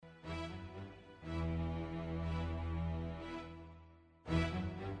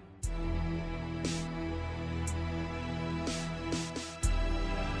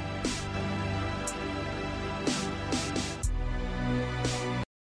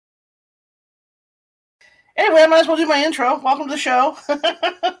Anyway, I might as well do my intro. Welcome to the show.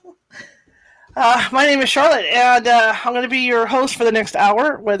 My name is Charlotte, and I'm going to be your host for the next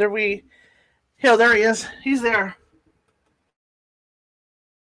hour. Hell, there he is. He's there.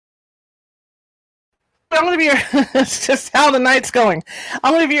 I'm going to be it's just how the night's going.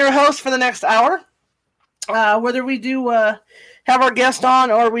 I'm going to be your host for the next hour. Whether we do have our guest on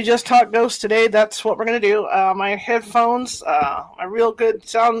or we just talk ghosts today, that's what we're going to do. My headphones, my real good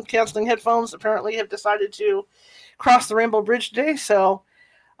sound canceling headphones, apparently have decided to cross the Rainbow Bridge today. So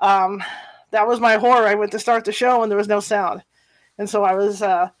that was my horror. I went to start the show and there was no sound. And so I was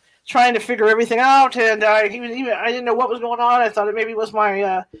trying to figure everything out, and I didn't know what was going on. I thought it maybe was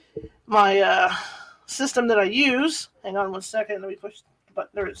my system that I use. Hang on one second. Let me push the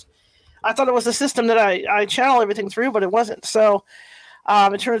button. There it is. I thought it was the system that I channel everything through, but it wasn't. So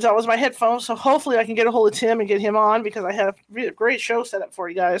it turns out it was my headphones. So hopefully I can get a hold of Tim and get him on, because I have a great show set up for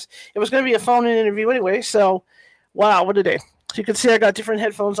you guys. It was going to be a phone-in interview anyway. So wow, what a day. So you can see I got different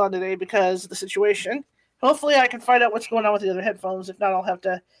headphones on today because of the situation. Hopefully I can find out what's going on with the other headphones. If not, I'll have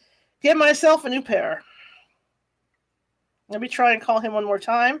to get myself a new pair. Let me try and call him one more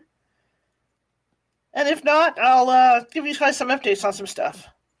time. And if not, I'll give you guys some updates on some stuff.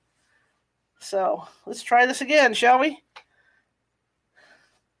 So let's try this again, shall we?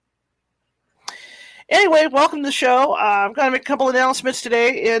 Anyway, welcome to the show. I'm going to make a couple announcements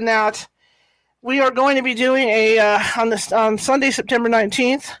today, in that we are going to be doing on Sunday, September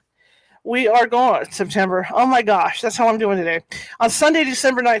 19th. We are going September. Oh my gosh, that's how I'm doing today. On Sunday,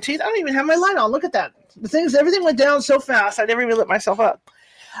 December 19th, I don't even have my light on. Look at that. Everything went down so fast, I never even lit myself up.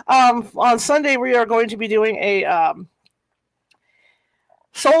 On Sunday, we are going to be doing a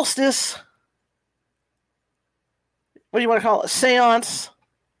solstice, what do you want to call it, seance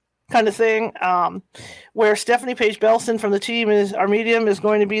kind of thing, where Stephanie Page Belson from the team, our medium, is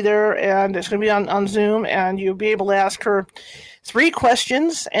going to be there, and it's going to be on Zoom, and you'll be able to ask her 3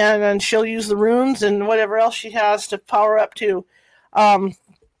 questions, and then she'll use the runes and whatever else she has to power up to. Hang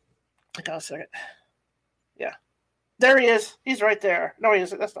on a second. Yeah. There he is. He's right there. No, he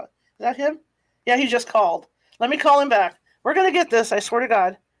isn't. That's not. Is that him? Yeah, he just called. Let me call him back. We're going to get this. I swear to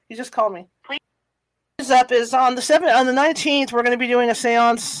God. He just called me. Up is on the 19th, we're going to be doing a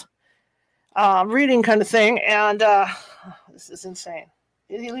seance reading kind of thing, and this is insane.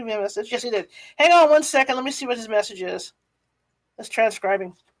 Did he leave me a message? Yes, he did. Hang on one second. Let me see what his message is. That's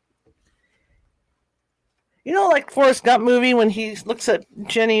transcribing. You know, like Forrest Gump movie when he looks at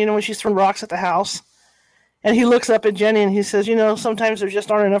Jenny, when she's throwing rocks at the house, and he looks up at Jenny and he says, sometimes there just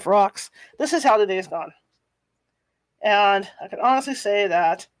aren't enough rocks. This is how the day's gone. And I can honestly say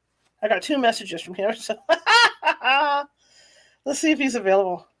that I got 2 messages from him. So let's see if he's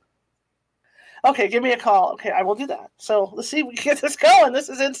available. Okay, give me a call. Okay, I will do that. So let's see if we can get this going. This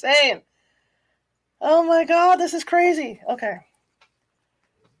is insane. Oh my God, this is crazy. Okay.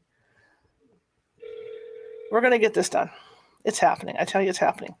 We're going to get this done. It's happening. I tell you, it's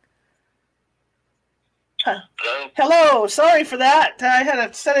happening. Huh. Hello. Sorry for that. I had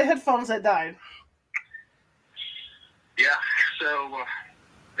a set of headphones that died. Yeah, so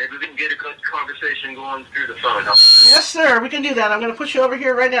maybe we can get a good conversation going through the phone. Yes, sir. We can do that. I'm going to put you over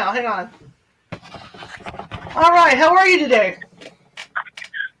here right now. Hang on. All right. How are you today?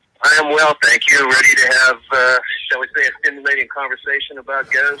 I am well, thank you. Ready to have, shall we say, a stimulating conversation about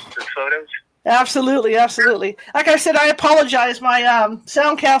ghosts and photos? Absolutely, absolutely. Like I said, I apologize. My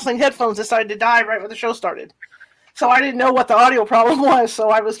sound canceling headphones decided to die right when the show started, so I didn't know what the audio problem was. So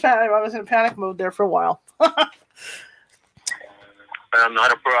I was in panic mode there for a while.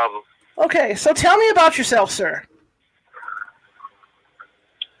 Not a problem. Okay, so tell me about yourself, sir.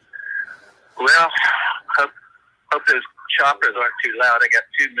 Well, hope those choppers aren't too loud. I got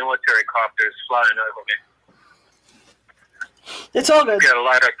 2 military copters flying over me. It's all good.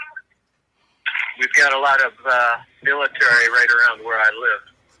 We've got a lot of military right around where I live.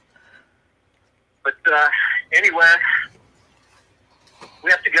 But anyway,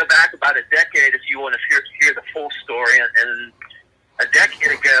 we have to go back about a decade if you want to hear the full story. And a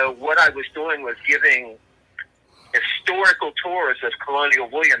decade ago, what I was doing was giving historical tours of Colonial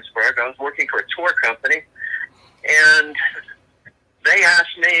Williamsburg. I was working for a tour company, and they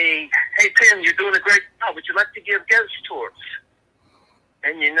asked me, "Hey, Tim, you're doing a great job. Would you like to give ghost tours?"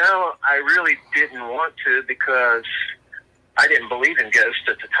 And I really didn't want to, because I didn't believe in ghosts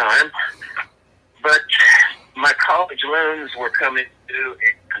at the time. But my college loans were coming due,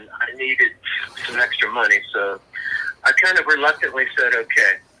 and I needed some extra money, so I kind of reluctantly said,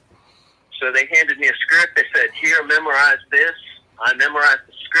 okay. So they handed me a script. They said, here, memorize this. I memorized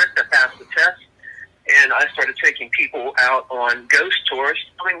the script. I passed the test. And I started taking people out on ghost tours,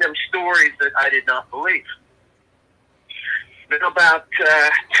 telling them stories that I did not believe. Then about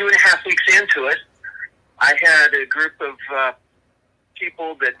 2.5 weeks into it, I had a group of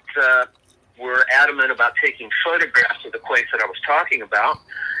people that were adamant about taking photographs of the place that I was talking about.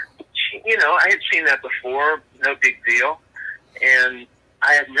 You know, I had seen that before, no big deal. And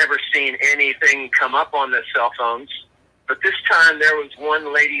I had never seen anything come up on the cell phones. But this time there was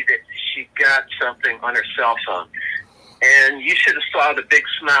one lady that she got something on her cell phone. And you should have saw the big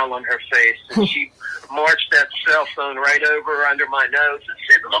smile on her face. And she marched that cell phone right over under my nose and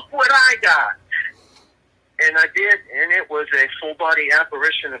said, "Look what I got." And I did, and it was a full-body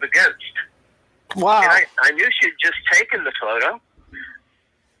apparition of a ghost. Wow. And I knew she'd just taken the photo.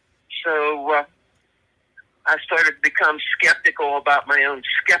 So I started to become skeptical about my own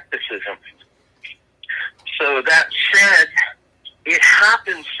skepticism. So that said, it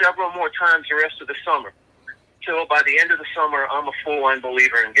happened several more times the rest of the summer. So by the end of the summer, I'm a full-on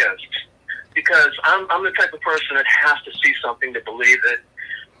believer in ghosts. Because I'm the type of person that has to see something to believe it.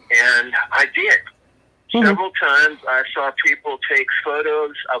 And I did. Mm-hmm. Several times I saw people take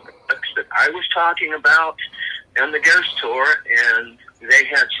photos of the books that I was talking about on the ghost tour, and they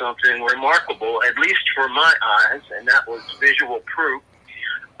had something remarkable, at least for my eyes, and that was visual proof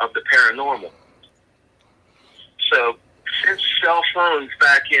of the paranormal. So since cell phones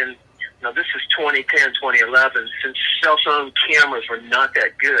back in, now this is 2010, 2011, since cell phone cameras were not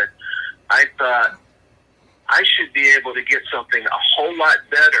that good, I thought I should be able to get something a whole lot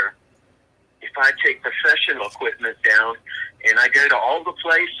better if I take professional equipment down and I go to all the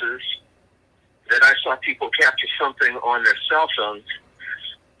places that I saw people capture something on their cell phones.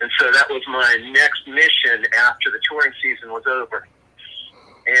 And so that was my next mission after the touring season was over.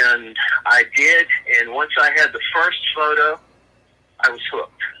 And I did, and once I had the first photo, I was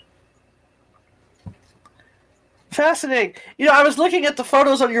hooked. Fascinating. You know, I was looking at the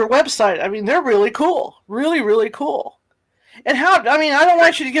photos on your website. I mean, they're really cool. Really, really cool. And how, I mean, I don't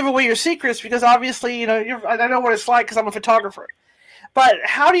want you to give away your secrets because obviously, you know, I know what it's like because I'm a photographer. But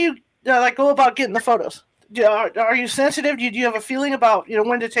how do you go about getting the photos? Are you sensitive? Do you have a feeling about, you know,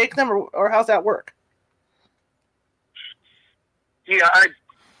 when to take them or how's that work? Yeah,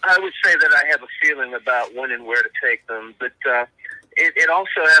 I would say that I have a feeling about when and where to take them, but it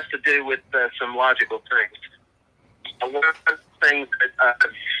also has to do with some logical things. One of the things that I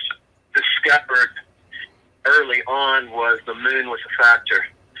discovered early on was the moon was a factor.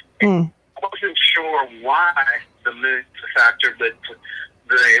 I wasn't sure why the moon was a factor, but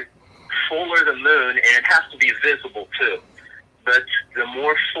the fuller the moon, and it has to be visible too, but the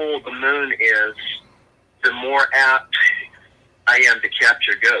more full the moon is, the more apt I am to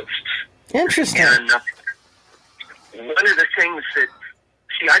capture ghosts. Interesting. And one of the things that,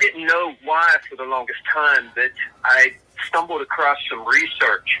 I didn't know why for the longest time, but I stumbled across some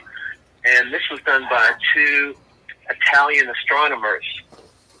research, and this was done by two Italian astronomers.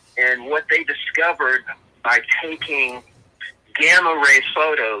 And what they discovered by taking gamma ray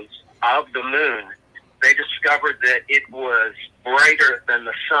photos of the moon, they discovered that it was brighter than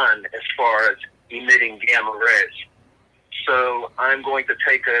the sun as far as emitting gamma rays. So I'm going to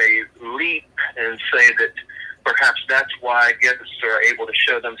take a leap and say that perhaps that's why ghosts are able to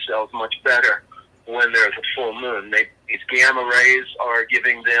show themselves much better when there's a full moon. These gamma rays are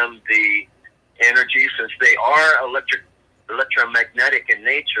giving them the energy, since they are electromagnetic in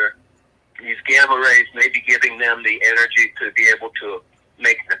nature. These gamma rays may be giving them the energy to be able to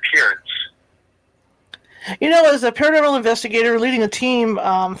make an appearance. You know, as a paranormal investigator leading a team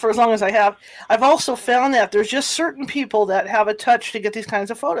for as long as I have, I've also found that there's just certain people that have a touch to get these kinds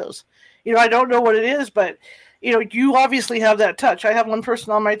of photos. You know, I don't know what it is, but, you know, you obviously have that touch. I have one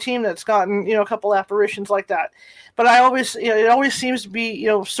person on my team that's gotten, you know, a couple apparitions like that. But I always, you know, it always seems to be, you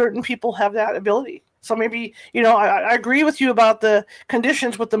know, certain people have that ability. So maybe, you know, I agree with you about the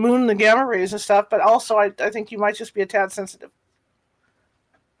conditions with the moon and the gamma rays and stuff, but also I think you might just be a tad sensitive.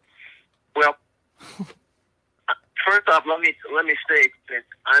 Well, first off, let me state that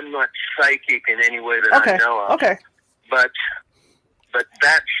I'm not psychic in any way that I know of. Okay. But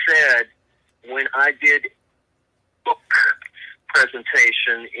that said, when I did book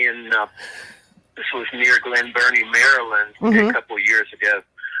presentation in this was near Glen Burnie, Maryland, a couple of years ago,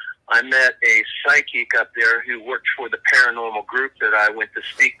 I met a psychic up there who worked for the paranormal group that I went to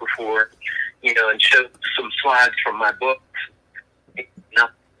speak before, you know, and showed some slides from my book. Now,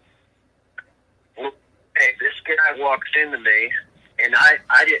 hey, this guy walks into me, and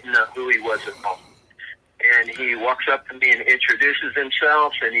I didn't know who he was at all. And he walks up to me and introduces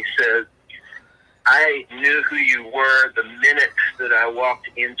himself, and he says, "I knew who you were the minute that I walked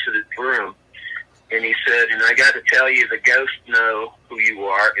into the room." And he said, "And I got to tell you, the ghosts know who you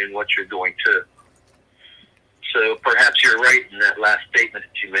are and what you're doing too." So perhaps you're right in that last statement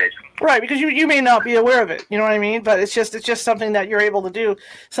that you made. Right, because you may not be aware of it, you know what I mean? But it's just something that you're able to do.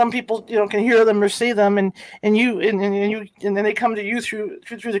 Some people, can hear them or see them, and then they come to you through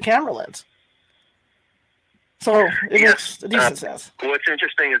the camera lens. So it makes a decent sense. What's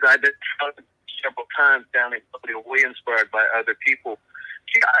interesting is I've been several times down in Williamsburg by other people.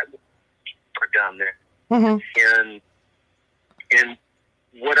 Down there, and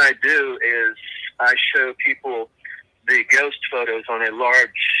what I do is I show people the ghost photos on a large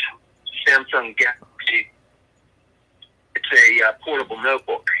Samsung Galaxy. It's a portable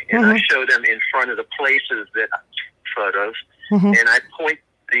notebook, and I show them in front of the places that I took photos, and I point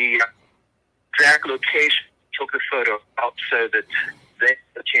the exact location took the photo out so that they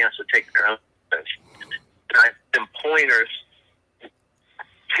have a chance to take their own photos. And I give them pointers.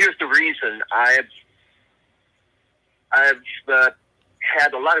 Here's the reason I've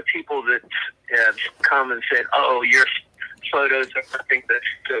had a lot of people that have come and said, "Oh, your photos are nothing but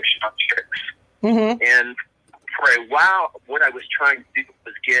Photoshop tricks." And for a while, what I was trying to do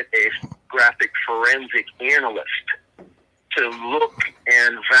was get a graphic forensic analyst to look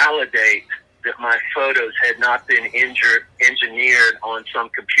and validate that my photos had not been engineered on some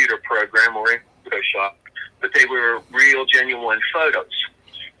computer program or in Photoshop, but they were real, genuine photos.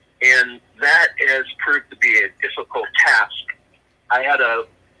 And that has proved to be a difficult task. I had a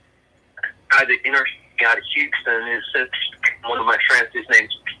guy that interviewed me out of Houston, who's one of my friends, his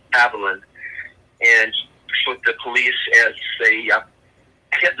name's Avalon, and with the police as a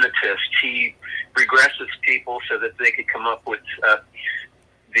hypnotist. He regresses people so that they could come up with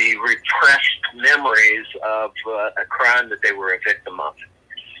the repressed memories of a crime that they were a victim of.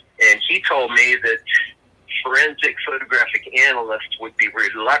 And he told me that forensic photographic analysts would be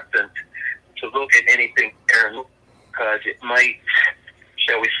reluctant to look at anything paranormal because it might,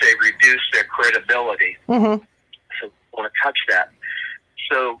 shall we say, reduce their credibility. So I want to touch that.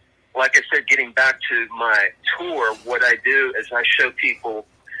 So, like I said, getting back to my tour, what I do is I show people,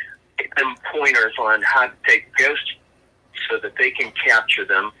 give them pointers on how to take ghosts so that they can capture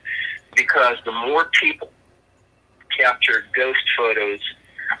them, because the more people capture ghost photos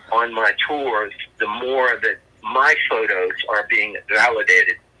on my tours, the more that my photos are being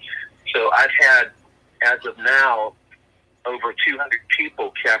validated. So I've had, as of now, over 200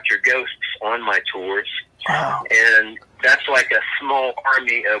 people capture ghosts on my tours. Wow. And that's like a small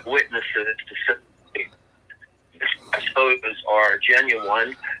army of witnesses to say these photos are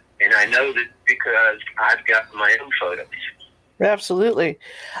genuine, and I know that because I've got my own photos. Absolutely.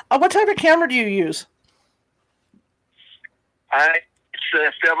 What type of camera do you use?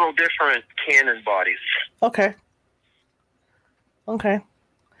 It's several different Canon bodies. Okay. I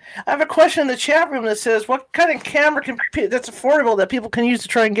have a question in the chat room that says, what kind of camera that's affordable that people can use to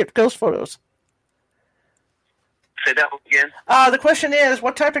try and get ghost photos? Say that again? The question is,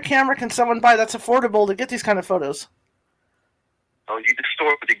 what type of camera can someone buy that's affordable to get these kind of photos? Oh, you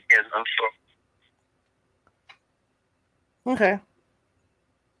distorted it again. I'm sorry. Okay.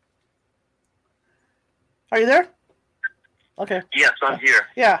 Are you there? Okay. Yes, I'm here.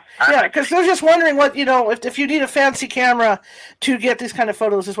 Yeah, because they're just wondering what, if you need a fancy camera to get these kind of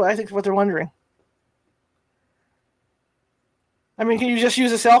photos is what I think what they're wondering. I mean, can you just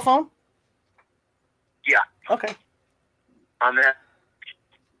use a cell phone? Yeah. Okay. On that,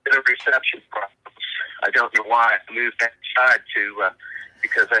 the reception problems. I don't know why I moved outside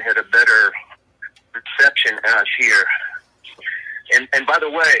because I had a better reception out here. And by the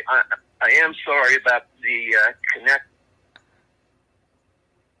way, I am sorry about the connect.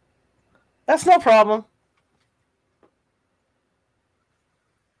 That's no problem.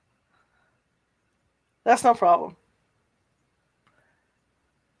 That's no problem.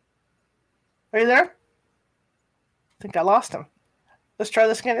 Are you there? I think I lost him. Let's try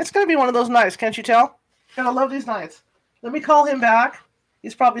this again. It's going to be one of those nights, can't you tell? I love these nights. Let me call him back.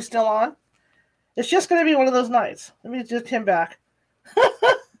 He's probably still on. It's just going to be one of those nights. Let me just him back.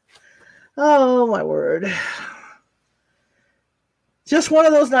 Oh, my word. Just one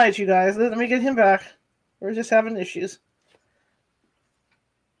of those nights, you guys. Let me get him back. We're just having issues.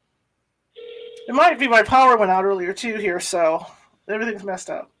 It might be my power went out earlier, too, here, so everything's messed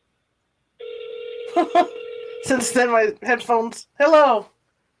up. Since then, my headphones... Hello!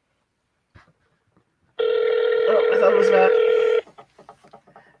 Oh, I thought it was back.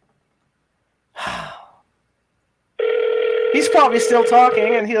 He's probably still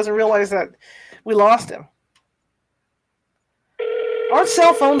talking, and he doesn't realize that we lost him. Aren't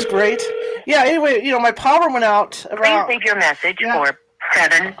cell phones great? Yeah, anyway, my power went out around... Please leave your message for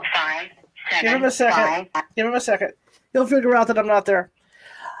 757. Give him a second. Give him a second. He'll figure out that I'm not there.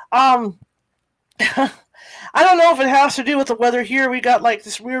 I don't know if it has to do with the weather here. We got like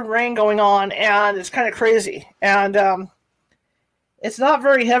this weird rain going on, and it's kind of crazy. And it's not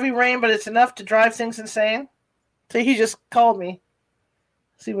very heavy rain, but it's enough to drive things insane. So he just called me.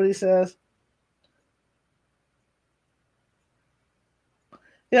 See what he says.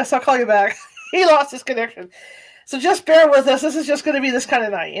 Yes, I'll call you back. He lost his connection. So just bear with us. This is just going to be this kind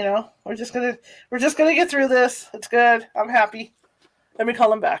of night, you know. We're just gonna get through this. It's good. I'm happy. Let me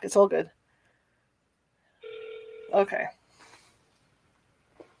call him back. It's all good. Okay.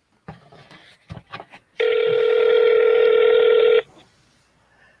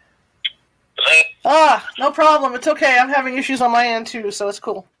 No problem. It's okay. I'm having issues on my end too, so it's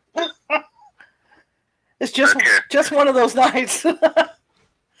cool. It's just one of those nights. Yeah,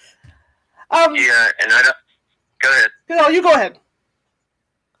 and I don't. Go ahead. No, you go ahead.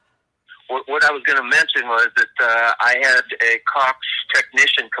 What I was going to mention was that I had a Cox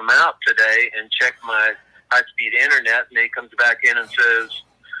technician come out today and check my high-speed internet, and he comes back in and says,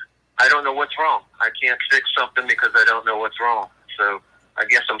 I don't know what's wrong. I can't fix something because I don't know what's wrong. So I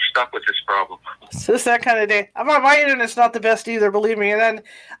guess I'm stuck with this problem. It's just that kind of day. My internet's not the best either, believe me. And then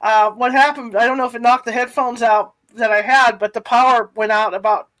what happened, I don't know if it knocked the headphones out that I had, but the power went out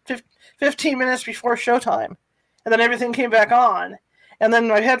about 15 minutes before showtime. And then everything came back on. And then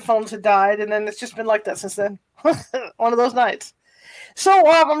my headphones had died, and then it's just been like that since then. One of those nights. So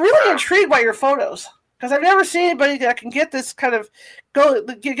I'm really intrigued by your photos, because I've never seen anybody that can get this kind of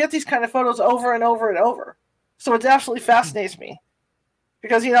get these kind of photos over and over and over. So it absolutely fascinates me,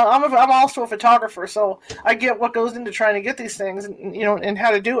 because I'm also a photographer, so I get what goes into trying to get these things, and and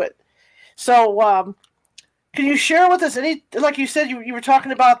how to do it. So can you share with us any, like you said, you were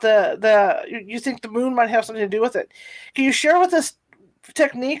talking about you think the moon might have something to do with it. Can you share with us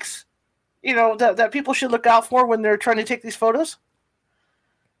techniques, that people should look out for when they're trying to take these photos?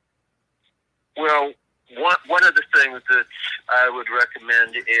 Well, one of the things that I would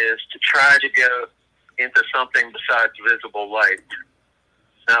recommend is to try to go into something besides visible light.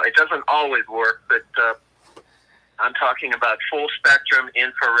 Now, it doesn't always work, but I'm talking about full spectrum,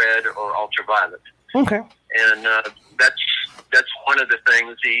 infrared, or ultraviolet. Okay. And that's one of the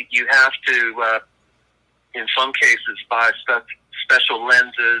things. You have to, in some cases, buy special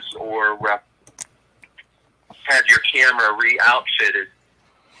lenses or have your camera re-outfitted.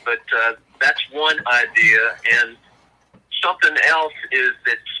 But that's one idea. And something else is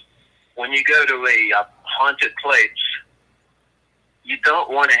that when you go to a haunted place, you don't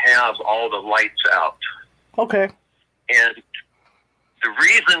want to have all the lights out. Okay. And the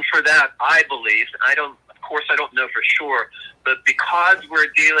reason for that, I believe, I don't know for sure, but because we're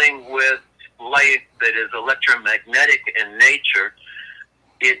dealing with light that is electromagnetic in nature,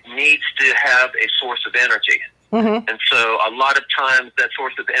 it needs to have a source of energy. Mm-hmm. And so a lot of times that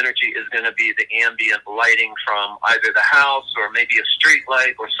source of energy is going to be the ambient lighting from either the house or maybe a street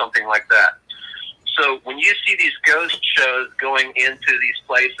light or something like that. So when you see these ghost shows going into these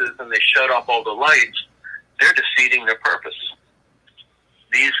places and they shut off all the lights, they're defeating their purpose.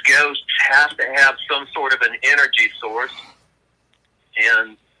 These ghosts have to have some sort of an energy source,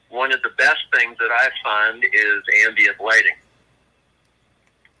 and one of the best things that I find is ambient lighting.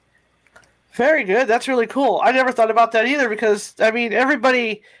 Very good. That's really cool. I never thought about that either, because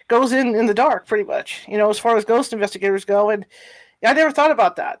everybody goes in the dark pretty much, as far as ghost investigators go, and I never thought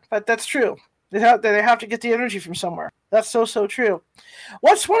about that, but that's true. They have to get the energy from somewhere. That's so true.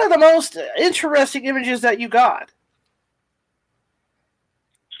 What's one of the most interesting images that you got?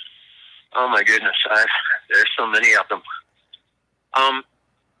 Oh my goodness, there's so many of them.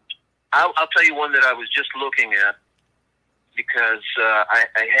 I'll tell you one that I was just looking at, because I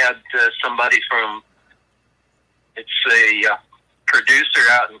had somebody from, it's a producer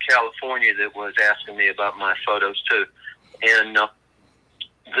out in California that was asking me about my photos too. And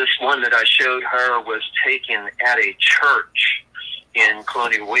this one that I showed her was taken at a church in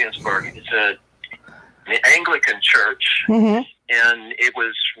Colonial Williamsburg. It's an Anglican church. Mm-hmm. And it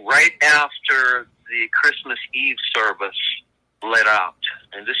was right after the Christmas Eve service let out.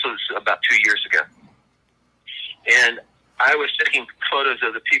 And this was about 2 years ago. And I was taking photos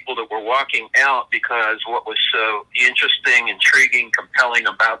of the people that were walking out, because what was so interesting, intriguing, compelling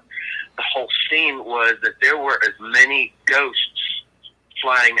about the whole scene was that there were as many ghosts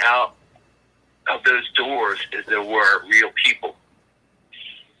flying out of those doors as there were real people.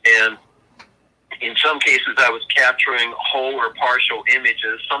 And in some cases, I was capturing whole or partial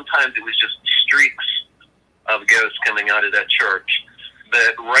images. Sometimes it was just streaks of ghosts coming out of that church.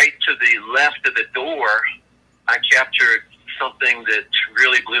 But right to the left of the door, I captured something that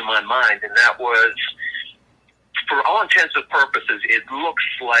really blew my mind, and that was for all intents and purposes, it looks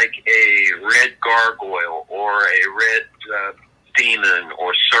like a red gargoyle or a red demon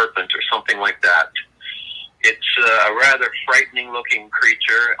or serpent or something like that. It's a rather frightening-looking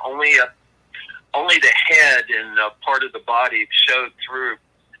creature. Only the head and part of the body showed through,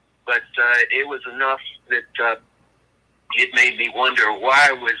 but it was enough that it made me wonder,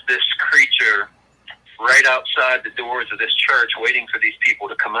 why was this creature right outside the doors of this church waiting for these people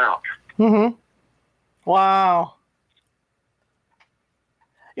to come out? Mm-hmm. Wow.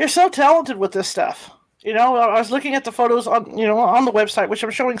 You're so talented with this stuff. You know, I was looking at the photos on the website, which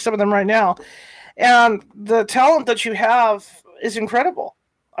I'm showing some of them right now, and the talent that you have is incredible.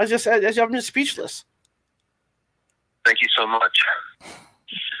 I'm just speechless. Thank you so much.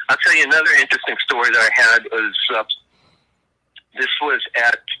 I'll tell you another interesting story that I had was this was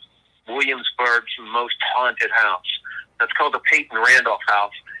at Williamsburg's most haunted house. That's called the Peyton Randolph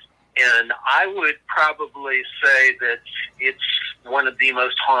House. And I would probably say that it's one of the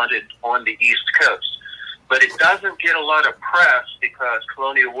most haunted on the East Coast. But it doesn't get a lot of press because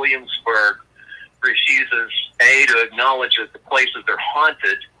Colonial Williamsburg refuses, A, to acknowledge that the places are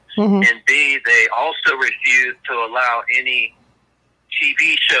haunted, Mm-hmm. and B, they also refuse to allow any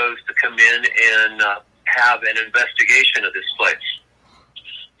TV shows to come in and have an investigation of this place.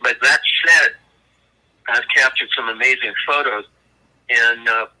 But that said, I've captured some amazing photos, and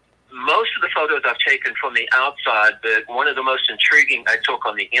most of the photos I've taken from the outside, but one of the most intriguing I took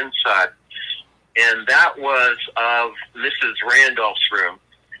on the inside, and that was of Mrs. Randolph's room.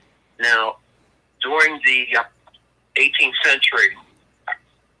 Now, during the 18th century,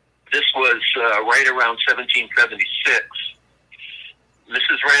 this was right around 1776,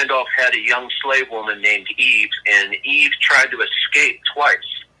 Mrs. Randolph had a young slave woman named Eve, and Eve tried to escape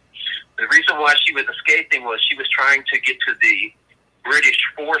twice. The reason why she was escaping was she was trying to get to the British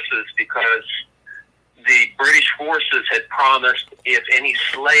forces, because the British forces had promised if any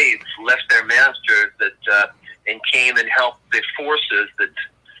slaves left their masters and came and helped the forces, that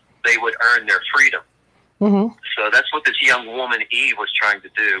they would earn their freedom. Mm-hmm. So that's what this young woman, Eve, was trying to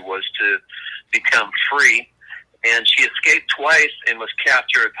do, was to become free. And she escaped twice and was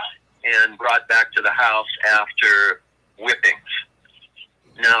captured and brought back to the house after whippings.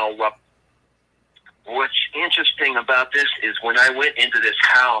 Now, what's interesting about this is when I went into this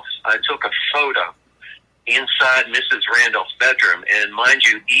house, I took a photo inside Mrs. Randolph's bedroom. And mind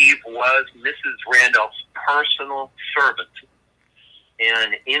you, Eve was Mrs. Randolph's personal servant.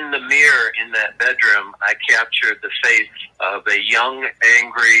 And in the mirror in that bedroom, I captured the face of a young,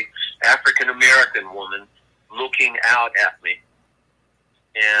 angry African-American woman looking out at me.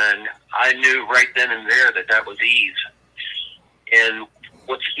 And I knew right then and there that that was Eve. And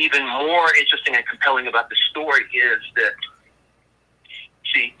what's even more interesting and compelling about the story is that,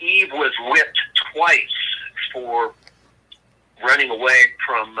 see, Eve was whipped twice for running away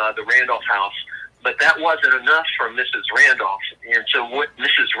from the Randolph house. But that wasn't enough for Mrs. Randolph. And so what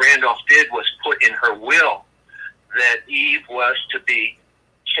Mrs. Randolph did was put in her will that Eve was to be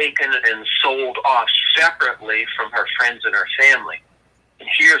taken and sold off separately from her friends and her family. And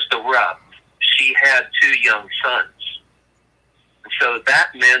here's the rub. She had 2 young sons. And so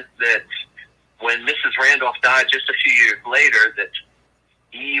that meant that when Mrs. Randolph died just a few years later, that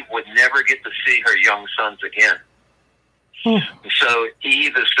Eve would never get to see her young sons again. And so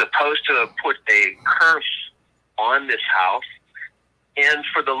Eve is supposed to have put a curse on this house. And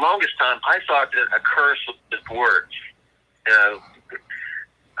for the longest time, I thought that a curse was just words.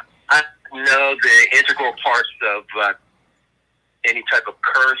 I know the integral parts of any type of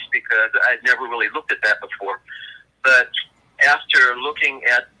curse because I'd never really looked at that before. But after looking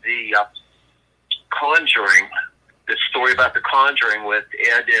at the Conjuring, the story about the Conjuring with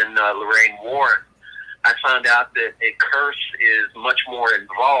Ed and Lorraine Warren, I found out that a curse is much more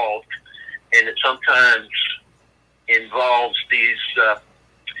involved, and it sometimes involves these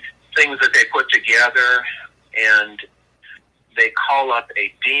things that they put together, and they call up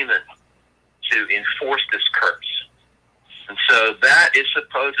a demon to enforce this curse. And so that is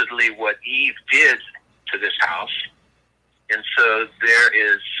supposedly what Eve did to this house. And so there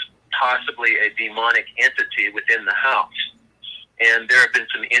is possibly a demonic entity within the house. And there have been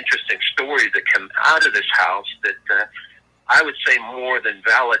some interesting stories that come out of this house that I would say more than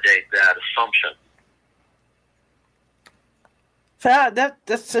validate that assumption.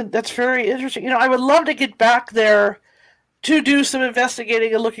 That's very interesting. I would love to get back there to do some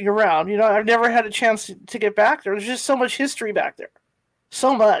investigating and looking around. I've never had a chance to get back there. There's just so much history back there.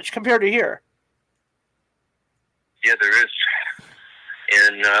 So much compared to here. Yeah, there is.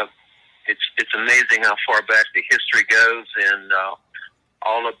 And it's amazing how far back the history goes, and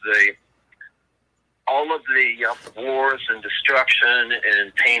all all of the wars and destruction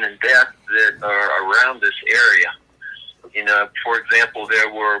and pain and death that are around this area. You know, for example,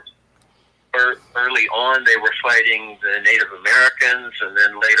 there were early on they were fighting the Native Americans, and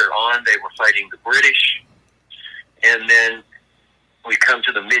then later on they were fighting the British. And then we come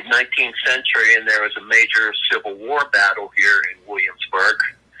to the mid-19th century, and there was a major Civil War battle here in Williamsburg.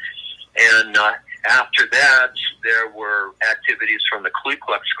 And after that, there were activities from the Ku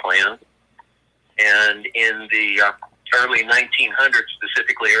Klux Klan. And in the early 1900s,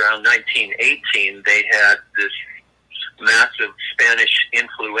 specifically around 1918, they had this massive Spanish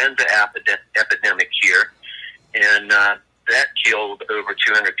influenza epidemic here, and that killed over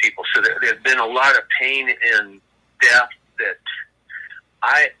 200 people. So there's been a lot of pain and death that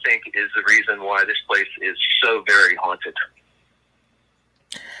I think is the reason why this place is so very haunted.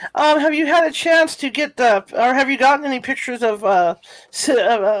 Have you had a chance to get or have you gotten any pictures of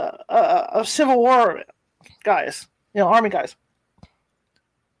Civil War guys, Army guys?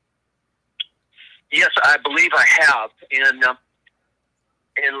 Yes, I believe I have, and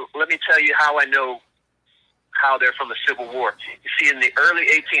let me tell you how I know how they're from the Civil War. You see, in the early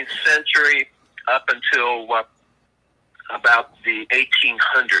 18th century up until about the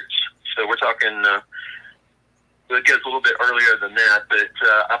 1800s, so we're talking, it gets a little bit earlier than that, but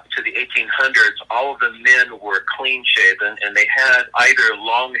up to the 1800s, all of the men were clean-shaven, and they had either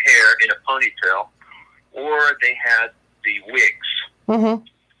long hair in a ponytail, or they had the wigs. Mm-hmm.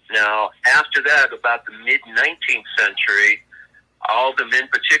 Now, after that, about the mid-19th century, all the men,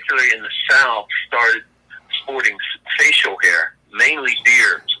 particularly in the South, started sporting facial hair, mainly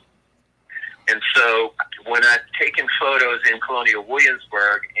beards. And so when I've taken photos in Colonial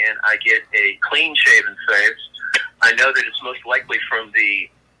Williamsburg and I get a clean-shaven face, I know that it's most likely from the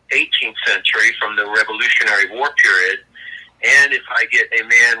 18th century, from the Revolutionary War period. And if I get a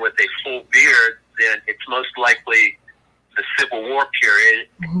man with a full beard, then it's most likely the Civil War period,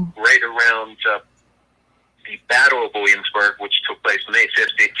 right around the Battle of Williamsburg, which took place May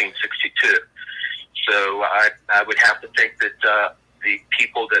 5th, 1862. So I would have to think that the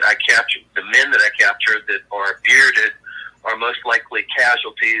people that I captured, the men that I captured that are bearded, are most likely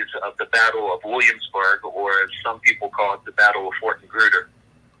casualties of the Battle of Williamsburg, or as some people call it, the Battle of Fort Magruder.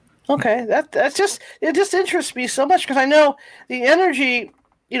 Okay, it just interests me so much because I know the energy,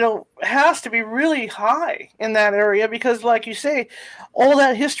 has to be really high in that area because, like you say, all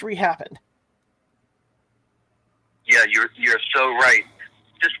that history happened. Yeah, you're so right.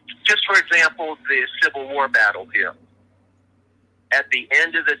 Just for example, the Civil War battle here. At the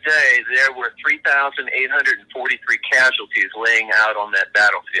end of the day, there were 3,843 casualties laying out on that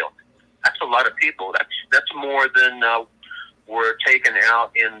battlefield. That's a lot of people. That's more than were taken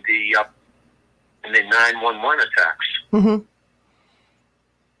out in the 9/11 attacks. Mm-hmm.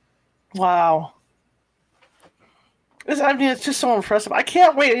 Wow. It's just so impressive. I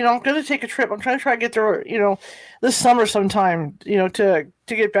can't wait. I'm going to take a trip. I'm trying to get there, this summer sometime, to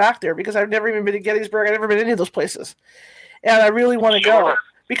get back there because I've never even been to Gettysburg. I've never been to any of those places. And I really want to go.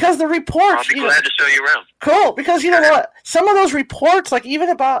 Because the reports... I'll be glad to show you around. Cool. Because you know what? Some of those reports, like even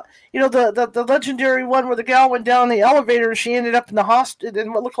about, the legendary one where the gal went down the elevator and she ended up in the hospital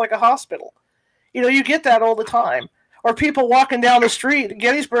in what looked like a hospital. You get that all the time. Or people walking down the street in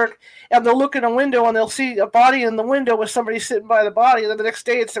Gettysburg and they'll look in a window and they'll see a body in the window with somebody sitting by the body, and then the next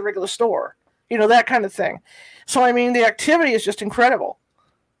day it's a regular store. That kind of thing. So, the activity is just incredible.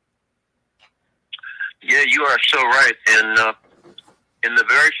 Yeah, you are so right. And in the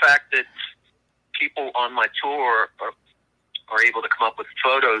very fact that people on my tour are able to come up with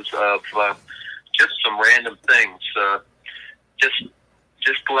photos of just some random things.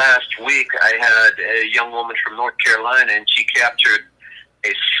 Just last week, I had a young woman from North Carolina, and she captured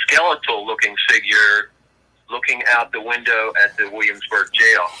a skeletal-looking figure looking out the window at the Williamsburg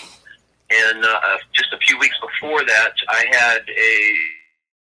jail. And just a few weeks before that, I had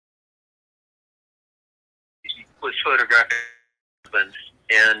was photographing,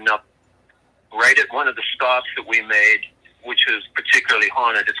 and right at one of the stops that we made, which was particularly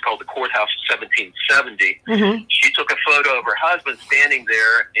haunted, it's called the Courthouse of 1770. Mm-hmm. She took a photo of her husband standing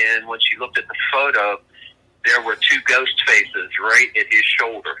there, and when she looked at the photo, there were two ghost faces right at his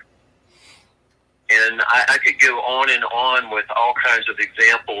shoulder. And I could go on and on with all kinds of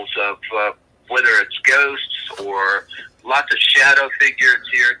examples of whether it's ghosts or lots of shadow figures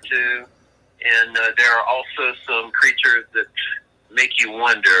here too. And there are also some creatures that make you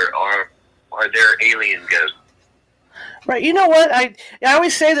wonder, are there alien ghosts? Right. You know what? I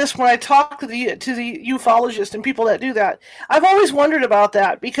always say this when I talk to the ufologists and people that do that. I've always wondered about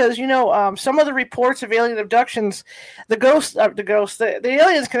that because some of the reports of alien abductions, the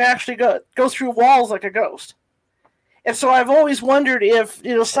aliens can actually go through walls like a ghost. And so I've always wondered if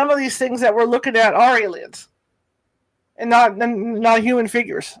some of these things that we're looking at are aliens and not human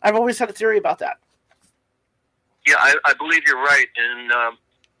figures. I've always had a theory about that. Yeah, I believe you're right, and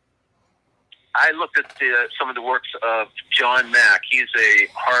I looked at some of the works of John Mack. He's a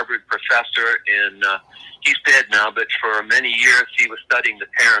Harvard professor, and he's dead now, but for many years he was studying the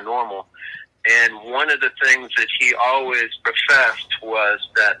paranormal. And one of the things that he always professed was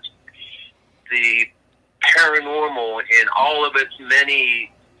that the paranormal, in all of its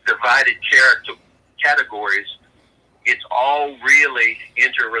many divided categories, it's all really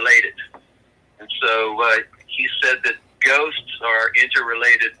interrelated. And so he said that ghosts are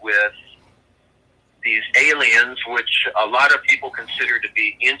interrelated with these aliens, which a lot of people consider to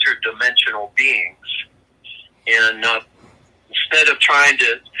be interdimensional beings. And instead of trying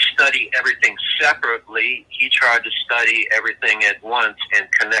to study everything separately, he tried to study everything at once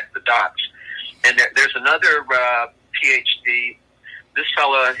and connect the dots. And there's another PhD. This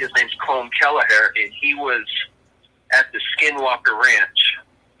fella, his name's Colm Kelleher, and he was at the Skinwalker Ranch,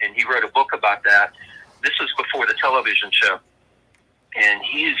 and he wrote a book about that. This was before the television show. And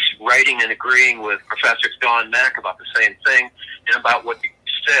he's writing and agreeing with Professor John Mack about the same thing, and about what he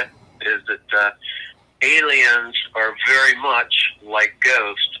said is that aliens are very much like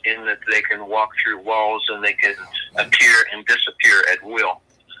ghosts in that they can walk through walls and they can appear and disappear at will.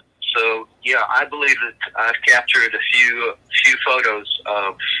 So, yeah, I believe that I've captured a few photos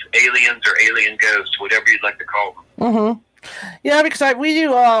of aliens or alien ghosts, whatever you'd like to call them. Mm-hmm. Yeah, because we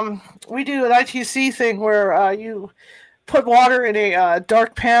do an ITC thing where you put water in a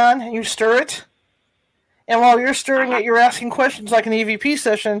dark pan and you stir it. And while you're stirring it, you're asking questions like an EVP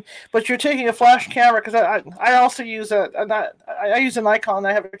session, but you're taking a flash camera, because I also use I use a Nikon.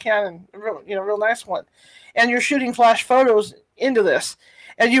 I have a Canon, real nice one, and you're shooting flash photos into this,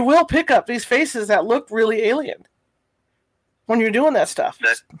 and you will pick up these faces that look really alien when you're doing that stuff.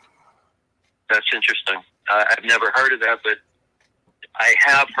 That's interesting. I've never heard of that, but I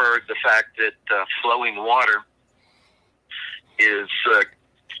have heard the fact that flowing water is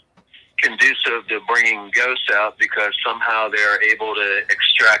conducive to bringing ghosts out, because somehow they're able to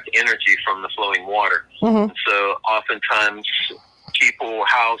extract energy from the flowing water. Mm-hmm. So oftentimes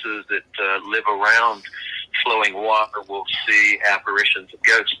houses that live around flowing water will see apparitions of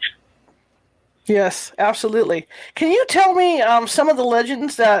ghosts. Yes, absolutely. Can you tell me some of the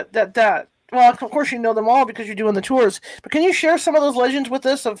legends that well, of course you know them all because you're doing the tours, but can you share some of those legends with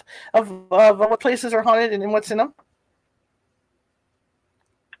us of what places are haunted and what's in them?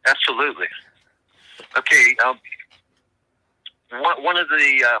 Absolutely. Okay. One of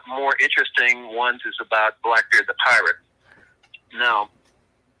the more interesting ones is about Blackbeard the pirate. Now,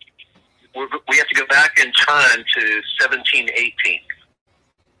 we have to go back in time to 1718.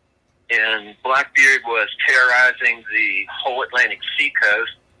 And Blackbeard was terrorizing the whole Atlantic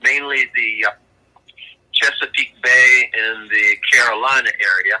seacoast, mainly the Chesapeake Bay and the Carolina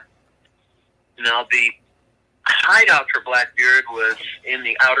area. Now, the hideout for Blackbeard was in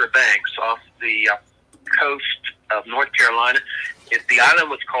the Outer Banks off the coast of North Carolina. The island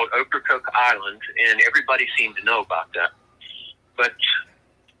was called Ocracoke Island, and everybody seemed to know about that. But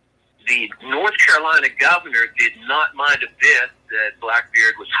the North Carolina governor did not mind a bit that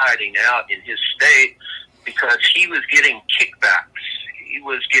Blackbeard was hiding out in his state, because he was getting kickbacks. He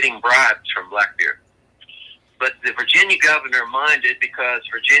was getting bribes from Blackbeard. But the Virginia governor minded, because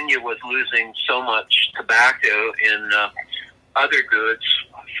Virginia was losing so much tobacco and other goods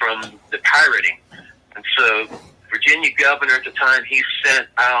from the pirating. And so Virginia governor at the time, he sent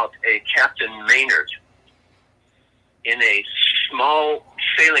out a Captain Maynard in a small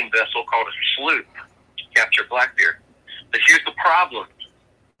sailing vessel called a sloop to capture Blackbeard. But here's the problem.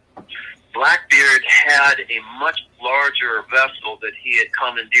 Blackbeard had a much larger vessel that he had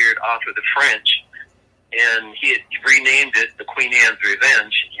commandeered off of the French, and he had renamed it the Queen Anne's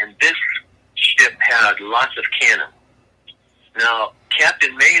Revenge, and this ship had lots of cannon. Now,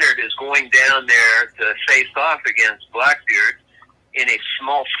 Captain Maynard is going down there to face off against Blackbeard in a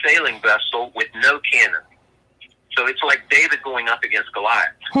small sailing vessel with no cannon. So it's like David going up against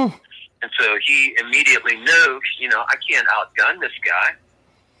Goliath. And so he immediately knew, I can't outgun this guy,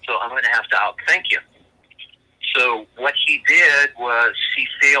 so I'm going to have to outthink him. So what he did was he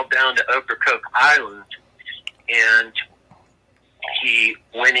sailed down to Ocracoke Island, and he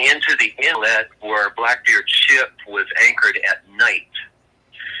went into the inlet where Blackbeard's ship was anchored at night.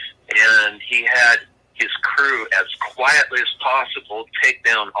 And he his crew as quietly as possible, take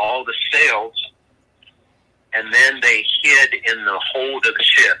down all the sails, and then they hid in the hold of the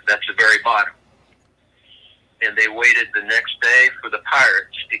ship. That's the very bottom. And they waited the next day for the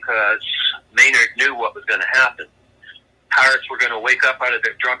pirates because Maynard knew what was going to happen. Pirates were going to wake up out of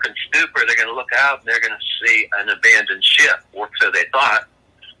their drunken stupor. They're going to look out and they're going to see an abandoned ship, or so they thought.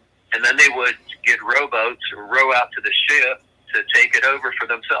 And then they would get rowboats or row out to the ship to take it over for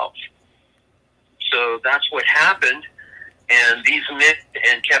themselves. So that's what happened. And these men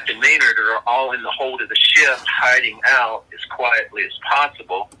and Captain Maynard are all in the hold of the ship, hiding out as quietly as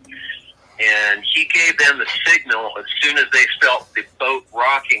possible. And he gave them the signal as soon as they felt the boat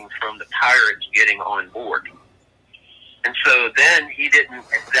rocking from the pirates getting on board. And so then he didn't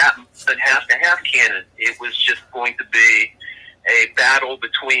have to have cannon. It was just going to be a battle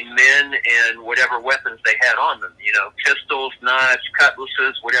between men and whatever weapons they had on them. You know, pistols, knives,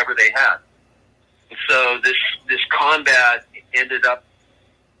 cutlasses, whatever they had. And so this combat ended up,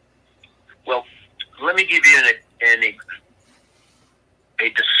 well, let me give you a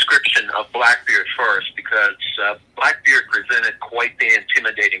description of Blackbeard first, because Blackbeard presented quite the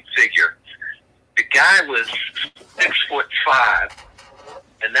intimidating figure. The guy was 6'5",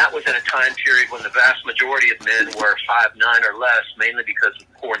 and that was in a time period when the vast majority of men were 5'9" or less, mainly because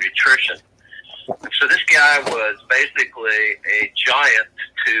of poor nutrition. And so this guy was basically a giant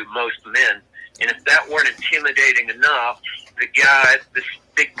to most men. And if that weren't intimidating enough, the guy, this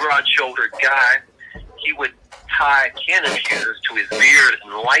big, broad-shouldered guy, he would tie cannon fuses to his beard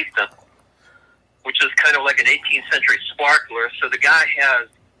and light them, which is kind of like an 18th century sparkler. So the guy has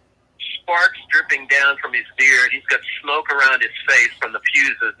sparks dripping down from his beard. He's got smoke around his face from the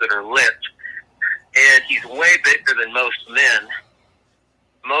fuses that are lit. And he's way bigger than most men.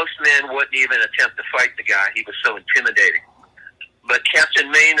 Most men wouldn't even attempt to fight the guy. He was so intimidating. But Captain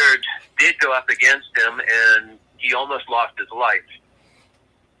Maynard did go up against him, and he almost lost his life.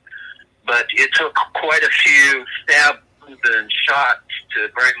 But it took quite a few stabs and shots to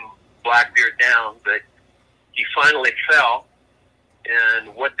bring Blackbeard down, but he finally fell.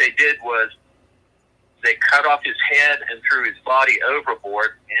 And what they did was they cut off his head and threw his body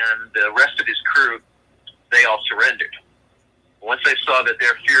overboard, and the rest of his crew, they all surrendered. Once they saw that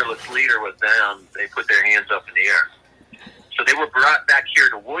their fearless leader was down, they put their hands up in the air. So they were brought back here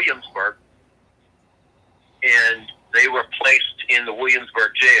to Williamsburg, and they were placed in the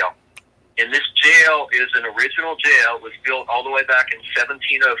Williamsburg jail. And this jail is an original jail. It was built all the way back in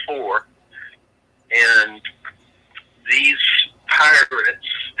 1704. And these pirates,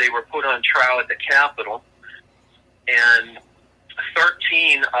 they were put on trial at the Capitol. And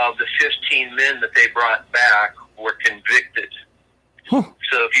 13 of the 15 men that they brought back were convicted. So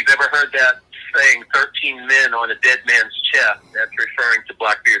if you've ever heard that saying, 13 men on a dead man's chest, that's referring to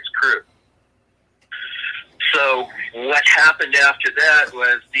Blackbeard's crew. So what happened after that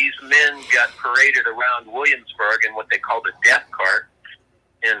was these men got paraded around Williamsburg in what they called a death cart.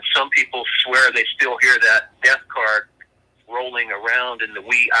 And some people swear they still hear that death cart rolling around in the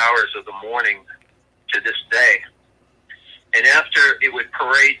wee hours of the morning to this day. And after it would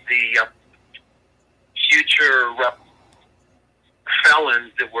parade the future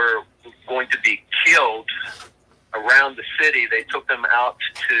felons that were going to be killed around the city, they took them out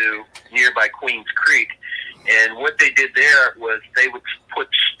to nearby Queens Creek. And what they did there was they would put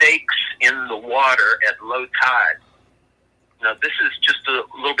stakes in the water at low tide. Now, this is just a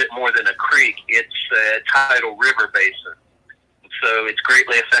little bit more than a creek. It's a tidal river basin. So it's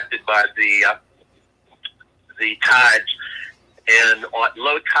greatly affected by the tides. And at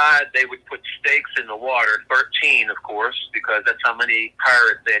low tide, they would put stakes in the water, 13, of course, because that's how many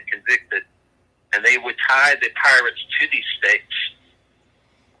pirates they had convicted. And they would tie the pirates to these stakes.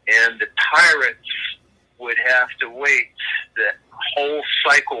 And the pirates would have to wait the whole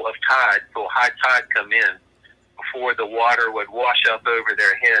cycle of tide till high tide come in before the water would wash up over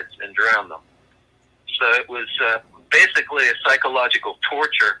their heads and drown them. So it was basically a psychological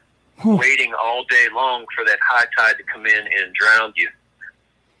torture, waiting all day long for that high tide to come in and drown you.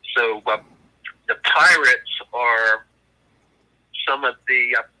 So the pirates are some of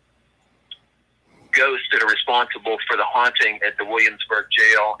the ghosts that are responsible for the haunting at the Williamsburg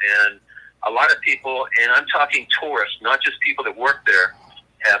jail. And a lot of people, and I'm talking tourists, not just people that work there,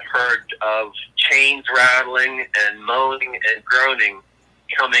 have heard of chains rattling and moaning and groaning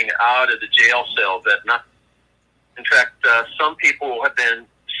coming out of the jail cells at night. In fact, some people have been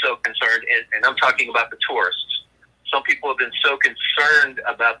so concerned, and I'm talking about the tourists. Some people have been so concerned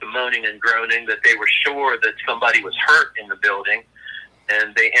about the moaning and groaning that they were sure that somebody was hurt in the building,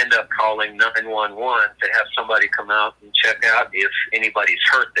 and they end up calling 911 to have somebody come out and check out if anybody's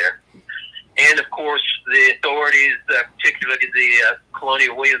hurt there. And, of course, the authorities, particularly the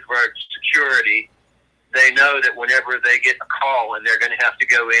Colonial Williamsburg security, they know that whenever they get a call and they're going to have to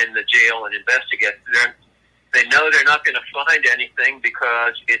go in the jail and investigate, they know they're not going to find anything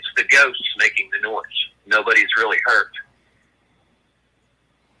because it's the ghosts making the noise. Nobody's really hurt.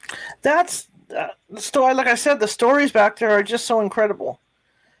 That's the story. Like I said, the stories back there are just so incredible.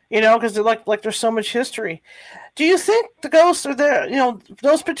 Because they're like there's so much history. Do you think the ghosts are there?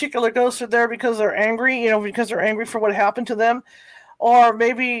 Those particular ghosts are there because they're angry. Because they're angry for what happened to them, or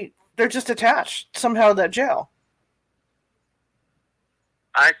maybe they're just attached somehow to that jail.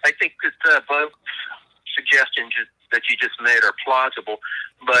 I think that both suggestions that you just made are plausible.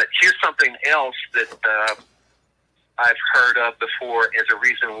 But here's something else that I've heard of before as a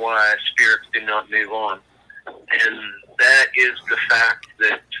reason why spirits do not move on. And that is the fact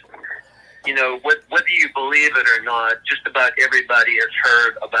that, whether you believe it or not, just about everybody has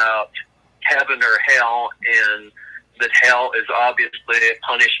heard about heaven or hell, and that hell is obviously a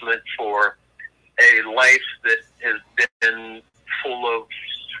punishment for a life that has been full of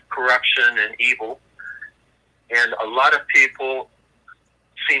corruption and evil. And a lot of people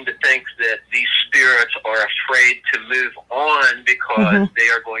seem to think that these spirits are afraid to move on because they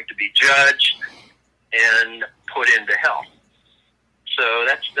are going to be judged and put into hell. So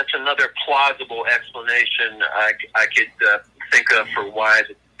that's another plausible explanation I could think of for why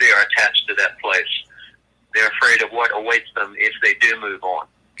they are attached to that place. They're afraid of what awaits them if they do move on.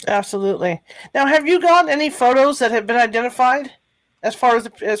 Absolutely. Now, have you got any photos that have been identified as far as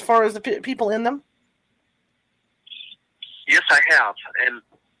the people in them? Yes, I have, and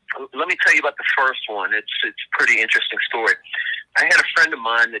let me tell you about the first one. It's a pretty interesting story. I had a friend of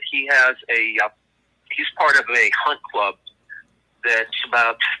mine that he's part of a hunt club that's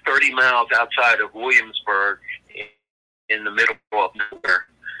about 30 miles outside of Williamsburg in the middle of nowhere.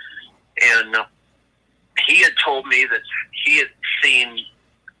 And he had told me that he had seen,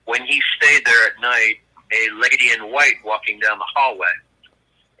 when he stayed there at night, a lady in white walking down the hallway.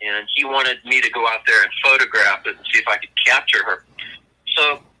 And he wanted me to go out there and photograph it and see if I could capture her.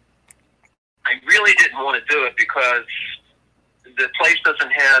 So I really didn't want to do it because the place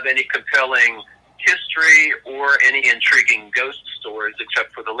doesn't have any compelling history or any intriguing ghost stories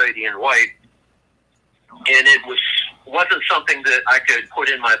except for the lady in white. And it wasn't something that I could put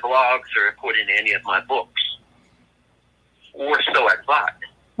in my blogs or put in any of my books. Or so I thought.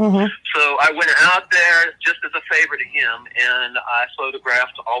 So I went out there just as a favor to him, and I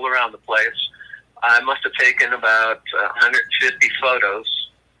photographed all around the place. I must have taken about 150 photos.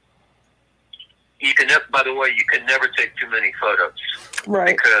 By the way, you can never take too many photos,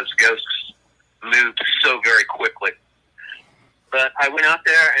 right? Because ghosts move so very quickly. But I went out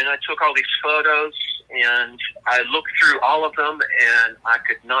there and I took all these photos, and I looked through all of them, and I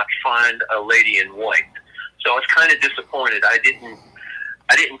could not find a lady in white. So I was kind of disappointed. I didn't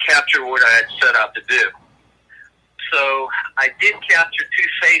capture what I had set out to do. So I did capture two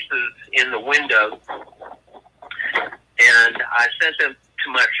faces in the window, and I sent them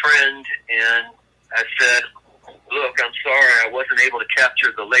to my friend, and I said, look, I'm sorry I wasn't able to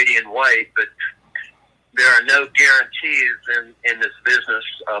capture the lady in white, but there are no guarantees in this business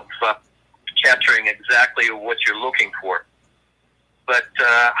of capturing exactly what you're looking for. But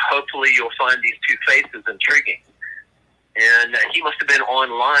hopefully you'll find these two faces intriguing. And he must have been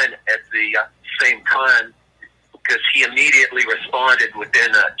online at the same time, because he immediately responded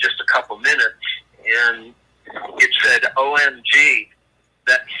within just a couple minutes, and it said, OMG,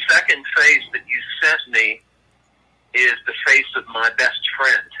 that second face that you sent me is the face of my best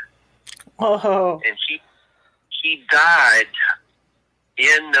friend. Oh. And he died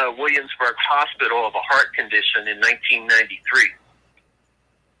in Williamsburg Hospital of a heart condition in 1993.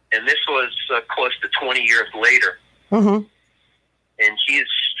 And this was close to 20 years later. And his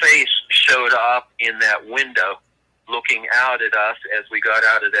face showed up in that window looking out at us as we got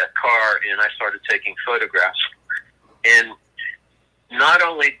out of that car, and I started taking photographs. And not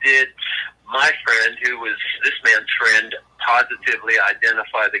only did my friend, who was this man's friend, positively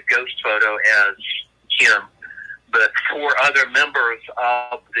identify the ghost photo as him, but 4 other members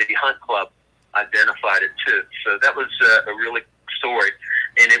of the hunt club identified it too. So that was a really story.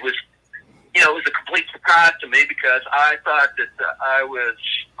 And it was, it was a complete surprise to me, because I thought that I was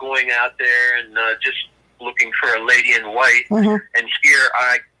going out there and just looking for a lady in white. And here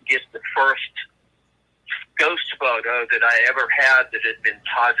I get the first ghost photo that I ever had that had been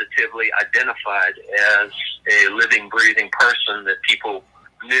positively identified as a living, breathing person that people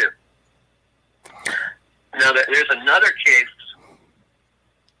knew. Now, there's another case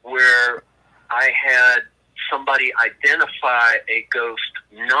where I had somebody identify a ghost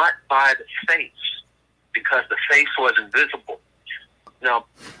not by the face, because the face wasn't visible. Now,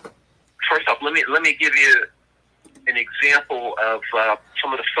 first off, let me give you an example of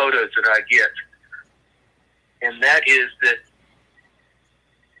some of the photos that I get, and that is that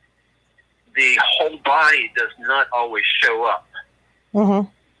the whole body does not always show up. Mm-hmm.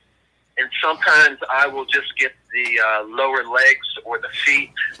 And sometimes I will just get the lower legs or the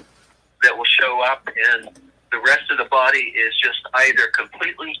feet that will show up, and the rest of the body is just either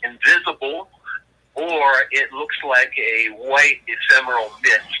completely invisible or it looks like a white ephemeral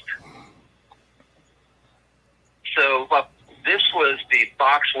mist. So this was the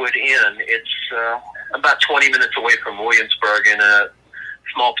Boxwood Inn. It's about 20 minutes away from Williamsburg in a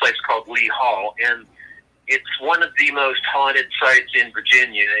small place called Lee Hall, and it's one of the most haunted sites in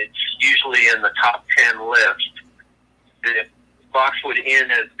Virginia. It's usually in the top 10 list. The Boxwood Inn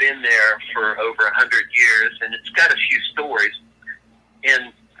has been there for over 100 years, and it's got a few stories.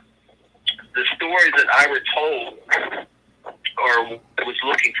 And the stories that I were told, or I was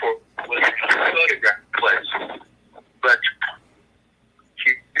looking for, was a photograph place. But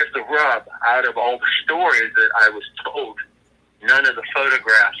here's the rub. Out of all the stories that I was told, none of the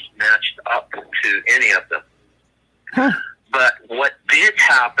photographs matched up to any of them. Huh. But what did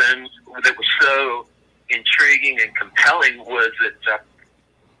happen that was so intriguing and compelling was that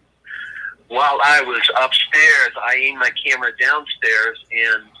while I was upstairs, I aimed my camera downstairs,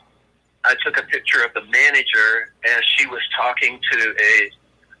 and I took a picture of the manager as she was talking to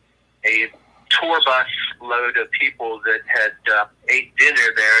a tour bus load of people that had ate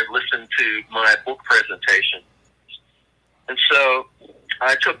dinner there and listened to my book presentation. And so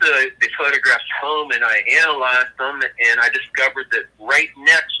I took the photographs home and I analyzed them, and I discovered that right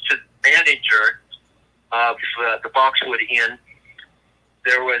next to the manager of the Boxwood Inn,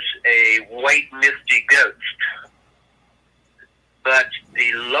 there was a white misty ghost. But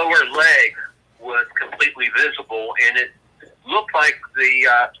the lower leg was completely visible, and it looked like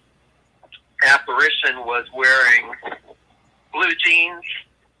the apparition was wearing blue jeans,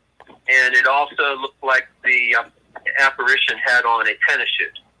 and it also looked like the apparition had on a tennis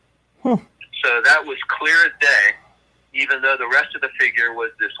shoe. So that was clear as day, even though the rest of the figure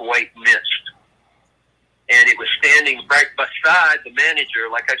was this white mist. And it was standing right beside the manager,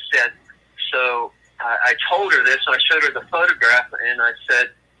 like I said. So I told her this, and I showed her the photograph, and I said,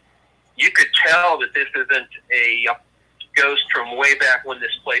 you could tell that this isn't a ghost from way back when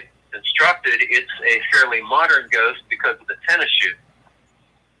this place was constructed. It's a fairly modern ghost because of the tennis shoe.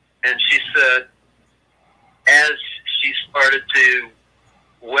 And she said, as she started to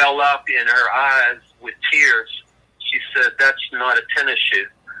well up in her eyes with tears, she said, that's not a tennis shoe.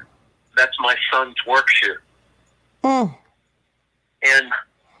 That's my son's work shoe. Mm. And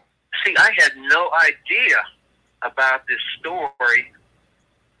see, I had no idea about this story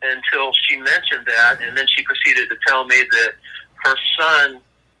until she mentioned that, and then she proceeded to tell me that her son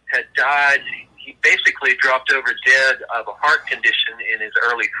had died. He basically dropped over dead of a heart condition in his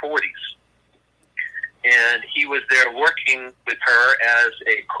early 40s. And he was there working with her as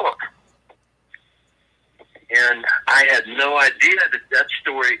a cook. And I had no idea that that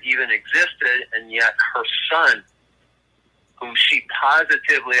story even existed, and yet her son, whom she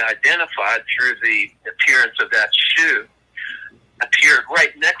positively identified through the appearance of that shoe, appeared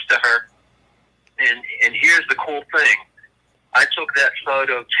right next to her. And here's the cool thing. I took that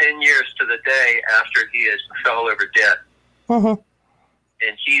photo 10 years to the day after he had fell over dead. Mm-hmm.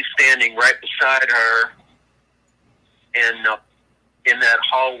 And he's standing right beside her and in that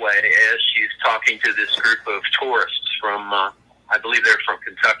hallway as she's talking to this group of tourists from, I believe they're from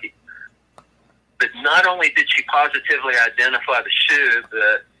Kentucky. But not only did she positively identify the shoe,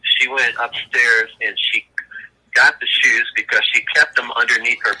 but she went upstairs and she got the shoes because she kept them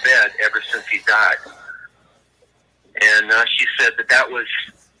underneath her bed ever since he died. And she said that that was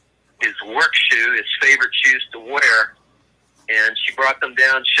his work shoe, his favorite shoes to wear. And she brought them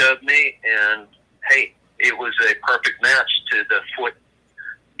down, showed me, and hey, it was a perfect match to the foot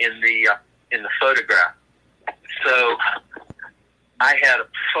in the photograph. So I had a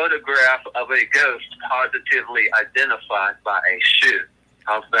photograph of a ghost positively identified by a shoe.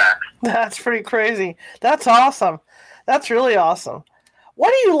 How's that? That's pretty crazy. That's awesome. That's really awesome.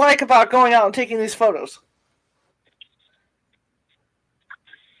 What do you like about going out and taking these photos?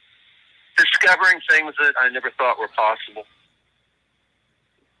 Discovering things that I never thought were possible.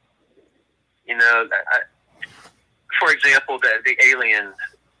 You know, for example, the alien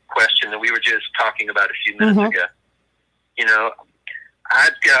question that we were just talking about a few minutes ago. You know,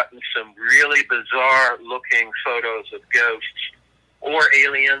 I've gotten some really bizarre looking photos of ghosts or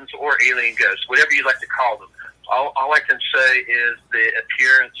aliens or alien ghosts, whatever you like to call them. all I can say is the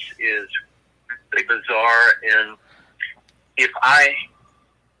appearance is really bizarre, and if I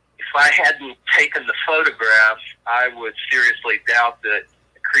hadn't taken the photograph, I would seriously doubt that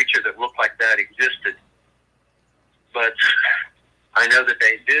a creature that looked like that existed. But I know that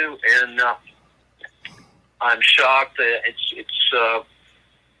they do, and I'm shocked that it's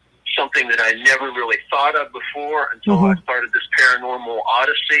something that I never really thought of before until I started this paranormal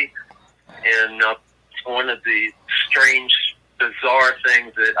odyssey, and it's one of the strange, bizarre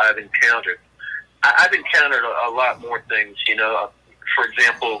things that I've encountered. I've encountered a lot more things, you know. For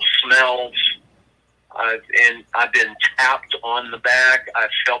example, smells. I've been tapped on the back. I've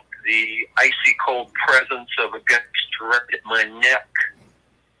felt the icy cold presence of a ghost right at my neck.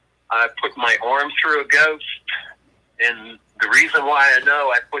 I put my arm through a ghost, and the reason why I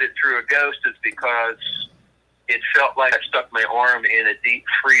know I put it through a ghost is because it felt like I stuck my arm in a deep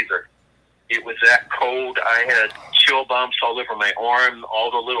freezer. It was that cold. I had chill bumps all over my arm.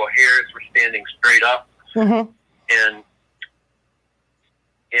 All the little hairs were standing straight up. Mm-hmm.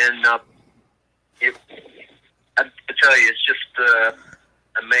 And I tell you, it's just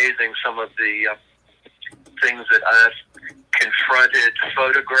amazing some of the things that I've confronted,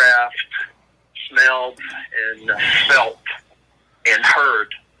 photographed, smelled, and felt and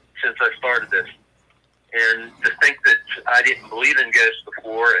heard since I started this. And to think that I didn't believe in ghosts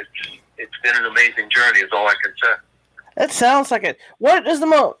before, it's been an amazing journey, is all I can say. It sounds like it. What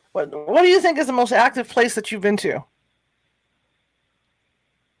do you think is the most active place that you've been to?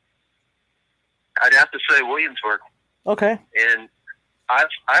 I'd have to say Williamsburg. Okay. And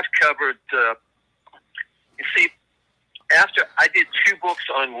I've covered. You see, after I did 2 books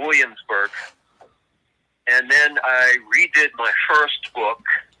on Williamsburg, and then I redid my first book.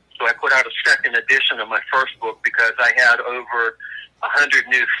 So I put out a second edition of my first book because I had over 100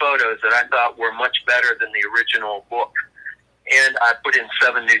 new photos that I thought were much better than the original book. And I put in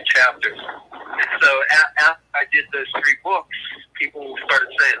 7 new chapters. So after I did those 3 books, people started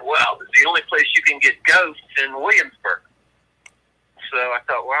saying, well, it's the only place you can get ghosts in Williamsburg. So I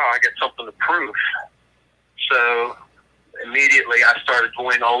thought, wow, I got something to prove. So immediately I started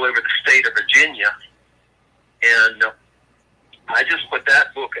going all over the state of Virginia. And I just put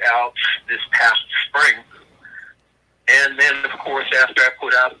that book out this past spring. And then, of course, after I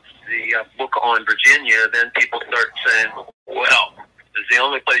put out the book on Virginia, then people started saying, well, it's the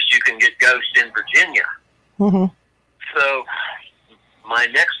only place you can get ghosts in Virginia. Mm-hmm. So my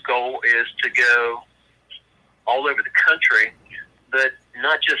next goal is to go all over the country, but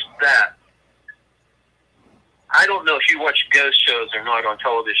not just that. I don't know if you watch ghost shows or not on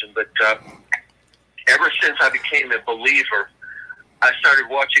television, but ever since I became a believer, I started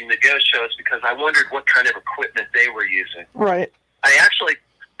watching the ghost shows because I wondered what kind of equipment they were using. Right. I actually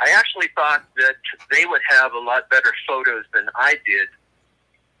thought that they would have a lot better photos than I did,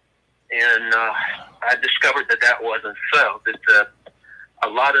 and I discovered that wasn't so. That a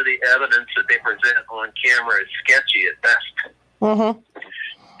lot of the evidence that they present on camera is sketchy at best. Mm-hmm.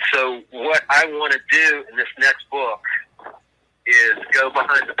 So what I want to do in this next book is go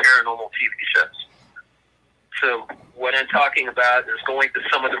behind the paranormal TV shows. So what I'm talking about is going to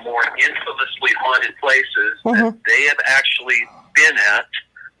some of the more infamously haunted places that they have actually been at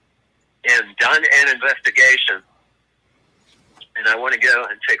and done an investigation. And I want to go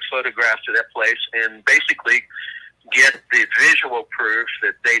and take photographs of that place and basically get the visual proof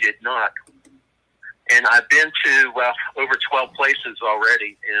that they did not. And I've been to, over 12 places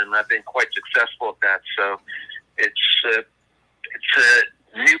already, and I've been quite successful at that. So it's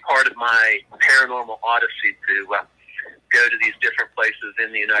a new part of my paranormal odyssey to go to these different places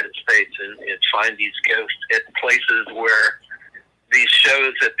in the United States and find these ghosts at places where these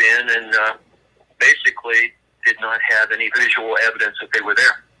shows have been and basically did not have any visual evidence that they were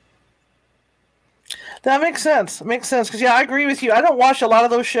there. That makes sense. It makes sense because, yeah, I agree with you. I don't watch a lot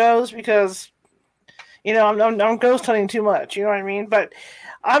of those shows because, you know, I'm ghost hunting too much. You know what I mean? But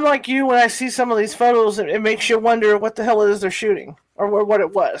I'm like you when I see some of these photos, it makes you wonder what the hell it is they're shooting or what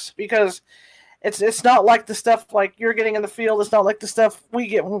it was, because it's not like the stuff like you're getting in the field. It's not like the stuff we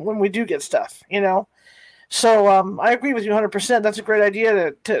get when we do get stuff, you know? So I agree with you 100%. That's a great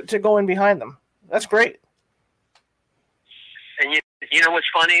idea to go in behind them. That's great. And you know what's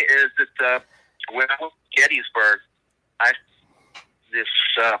funny is that when I was in Gettysburg, this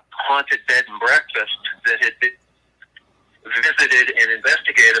haunted bed and breakfast that had been visited and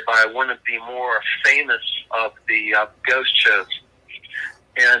investigated by one of the more famous of the ghost shows.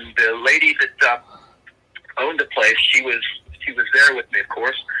 And the lady that owned the place, she was there with me, of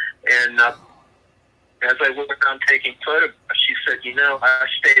course. And as I went around taking photographs, she said, you know, I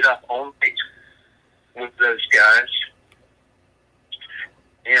stayed up all night with those guys,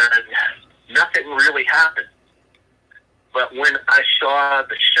 and nothing really happened. But when I saw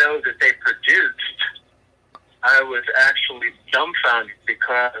the show that they produced, I was actually dumbfounded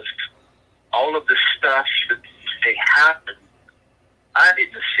because all of the stuff that they happened, I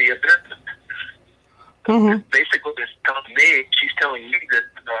didn't see a bit of it. Mm-hmm. Basically, she's telling me that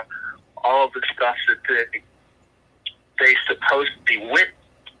all of the stuff that they supposedly went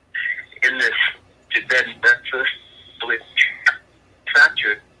in this bed and breakfast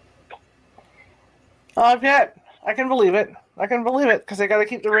factory. Oh, I bet. I can believe it. I can believe it because they got to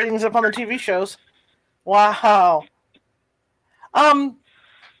keep the ratings up on the TV shows. Wow.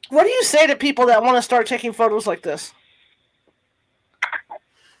 What do you say to people that want to start taking photos like this?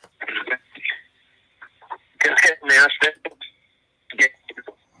 Go ahead and ask them.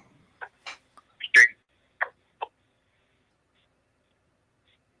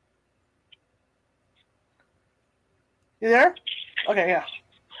 You there? Okay, yeah.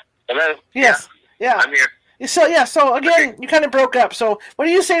 Hello? Yes. Yeah. I'm here. So again, you kind of broke up. So what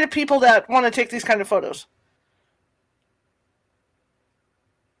do you say to people that want to take these kind of photos?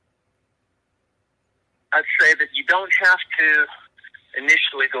 I'd say that you don't have to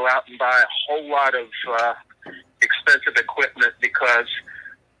initially go out and buy a whole lot of expensive equipment, because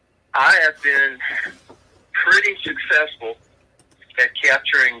I have been pretty successful at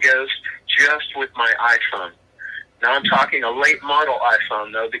capturing ghosts just with my iPhone. Now I'm talking a late model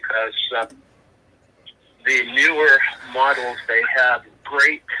iPhone, though, because the newer models, they have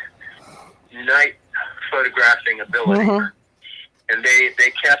great night photographing ability, and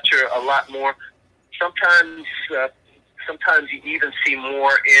they capture a lot more. Sometimes you even see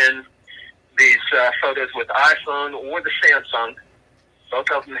more in these photos with iPhone or the Samsung. Both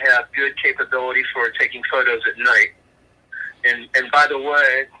of them have good capability for taking photos at night. And by the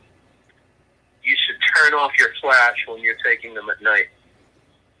way, you should turn off your flash when you're taking them at night.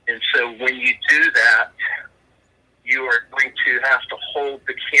 And so when you do that, you are going to have to hold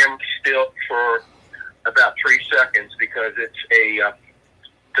the camera still for about 3 seconds because it's a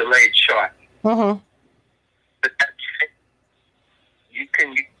delayed shot. Mm-hmm. But you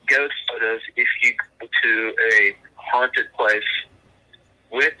can get ghost photos if you go to a haunted place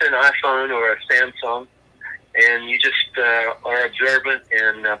with an iPhone or a Samsung, and you just are observant.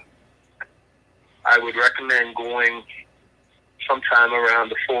 And I would recommend going sometime around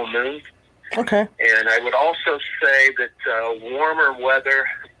the full moon. Okay. And I would also say that warmer weather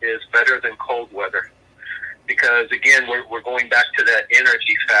is better than cold weather, because again, we're going back to that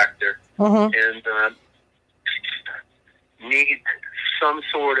energy factor, and need some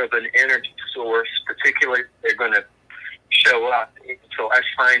sort of an energy source, particularly if they're going to show up. So I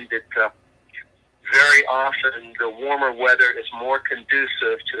find that very often the warmer weather is more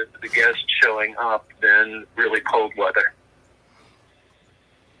conducive to the guests showing up than really cold weather.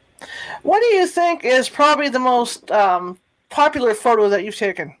 What do you think is probably the most popular photo that you've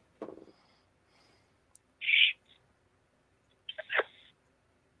taken?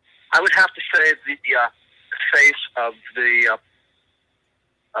 I would have to say the face of the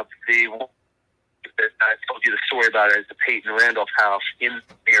that I told you the story about it, the Peyton Randolph house in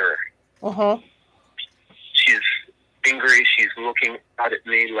the mirror. She's angry. She's looking out at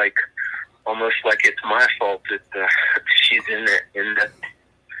me like almost like it's my fault that she's in that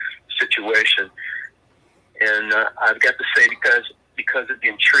situation. And I've got to say, because of the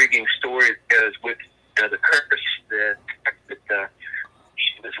intriguing story it goes with the curse that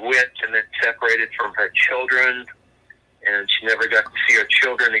she was with and then separated from her children, and she never got to see her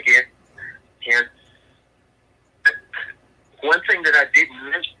children again. And one thing that I didn't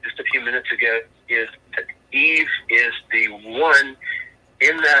mention just a few minutes ago is that Eve is the one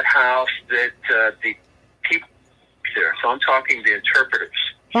in that house that the people there, so I'm talking the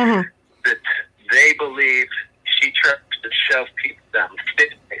interpreters, that they believe she tries to shove people down the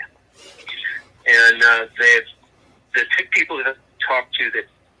stairs. And the two people that I've talked to that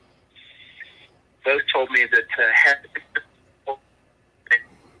both told me that had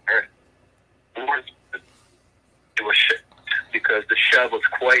to a shove, because the shove was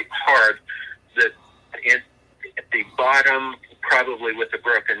quite hard, that at the bottom, probably with a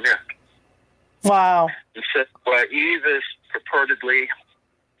broken neck. Wow. And so Eve is purportedly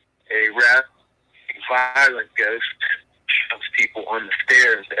a rather violent ghost, shoves people on the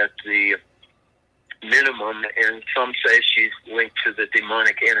stairs at the minimum, and some say she's linked to the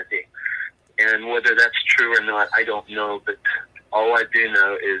demonic entity. And whether that's true or not, I don't know, but all I do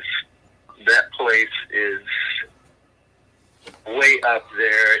know is that place is way up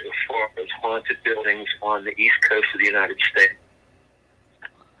there as far as haunted buildings on the east coast of the United States.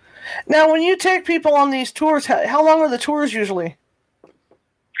 Now, when you take people on these tours, how long are the tours usually?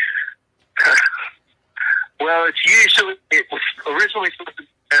 Well, it was originally supposed to be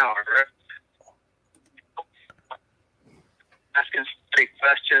an hour, right? Asking straight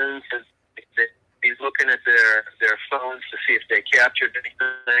questions, and he's looking at their phones to see if they captured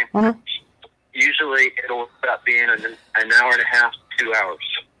anything. Mm-hmm. Usually, it'll end up being an hour and a half, 2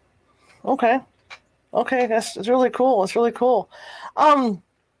 hours. Okay, it's really cool. It's really cool.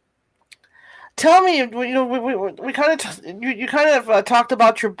 Tell me, we kind of you kind of talked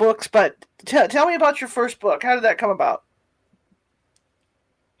about your books, but tell me about your first book. How did that come about?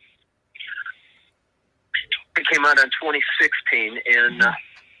 It came out in 2016, and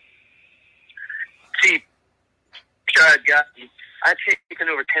I'd taken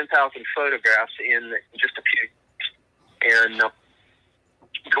over 10,000 photographs in just a few years, and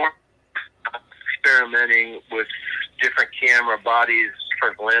experimenting with different camera bodies,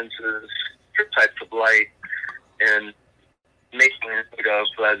 different lenses, different types of light, and making a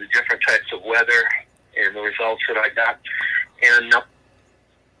note of the different types of weather and the results that I got. And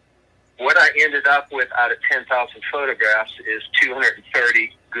what I ended up with out of 10,000 photographs is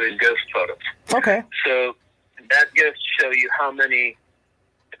 230 good ghost photos. Okay. So that goes to show you how many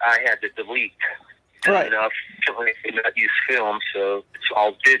I had to delete. Right. And unfortunately, I did not use film, so it's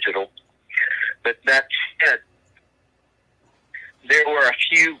all digital. But that said, there were a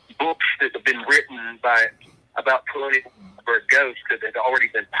few books that have been written about colonial ghosts that had already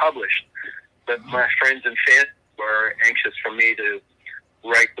been published. But my friends and fans were anxious for me to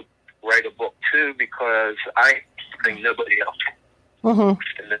write a book too, because I think nobody else. Mm-hmm.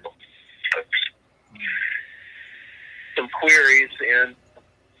 Some queries, and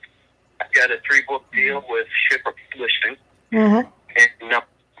I got a 3-book deal with Shipper Publishing. Mm-hmm. And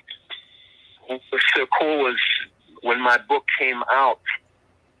what was so cool was when my book came out.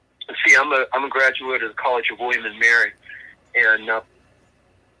 See, I'm a graduate of the College of William and Mary, and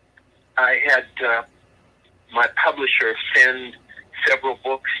I had my publisher send several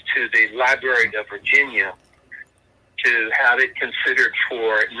books to the Library of Virginia to have it considered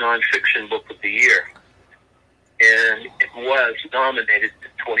for Nonfiction Book of the Year. And it was nominated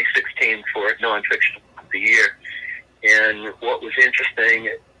in 2016 for Nonfiction Book of the Year. And what was interesting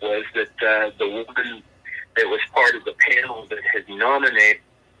was that the woman that was part of the panel that had nominated,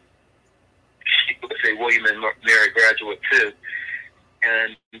 she was a William and Mary graduate too.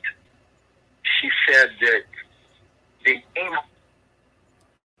 And she said that the name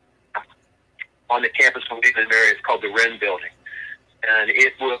on the campus of William and Mary is called the Wren Building. And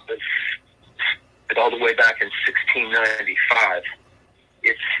it was all the way back in 1695.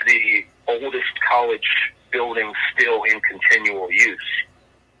 It's the oldest college building still in continual use.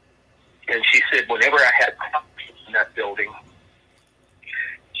 And she said, whenever I had classes in that building,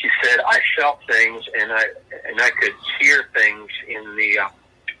 she said, I felt things and I could hear things in the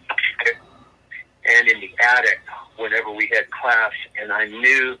and in the attic whenever we had class, and I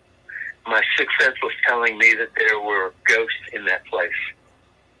knew my sixth sense was telling me that there were ghosts in that place.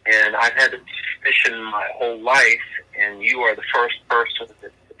 And I've had a suspicion my whole life, and you are the first person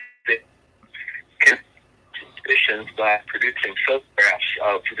that can suspicions by producing photographs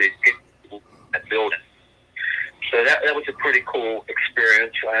of that building. So that was a pretty cool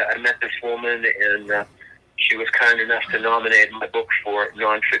experience. I met this woman, and she was kind enough to nominate my book for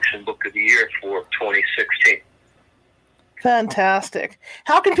Nonfiction Book of the Year for 2016. Fantastic.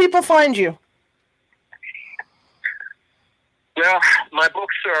 How can people find you? Well, my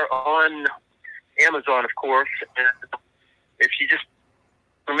books are on Amazon, of course. And if you just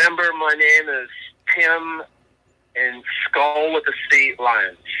remember, my name is Tim, and Skull with a C,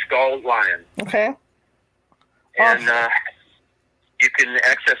 Lion. Skull Lion. Okay. And you can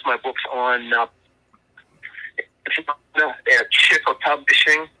access my books on at Shipper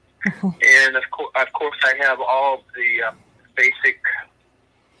Publishing. And of course, I have all the basic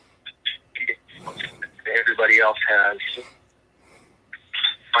everybody else has.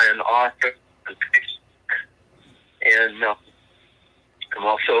 I'm an author, and I'm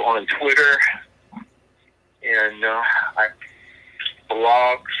also on Twitter, and I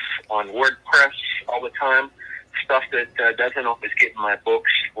blogs on WordPress all the time. Stuff that doesn't always get in my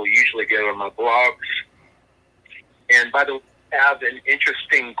books will usually go in my blogs. And by the way, I have an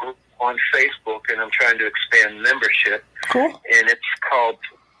interesting group on Facebook, and I'm trying to expand membership. Cool. And it's called,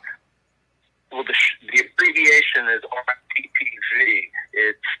 well, the abbreviation is RTPV.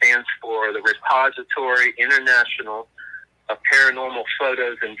 It stands for the Repository International of Paranormal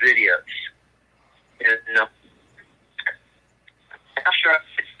Photos and Videos. And after I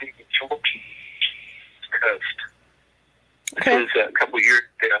the Georgia coast, okay. this was a couple years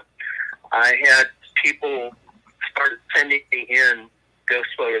ago, I had people started sending me in ghost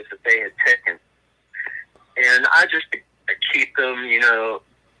photos that they had taken. And I just keep them,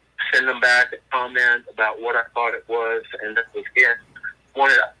 send them back a comment about what I thought it was, and that was it.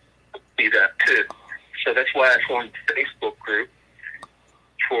 Wanted to see that too. So that's why I formed a Facebook group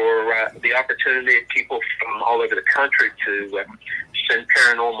for the opportunity of people from all over the country to send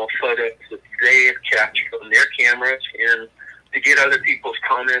paranormal photos that they have captured on their cameras and to get other people's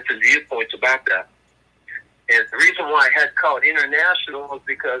comments and viewpoints about that. And the reason why I had to call it international was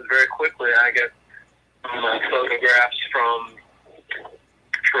because very quickly I got photographs from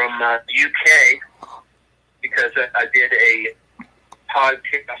UK because I did a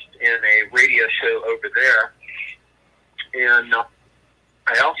podcast and a radio show over there. And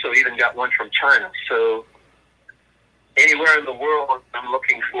I also even got one from China. So anywhere in the world, I'm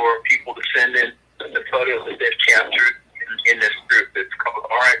looking for people to send in the photos that they've captured in this group. It's called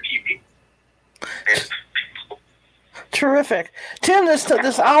RIPB. And terrific. Tim,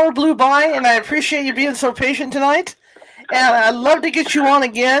 this hour blew by, and I appreciate you being so patient tonight. And I'd love to get you on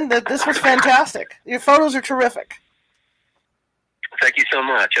again. This was fantastic. Your photos are terrific. Thank you so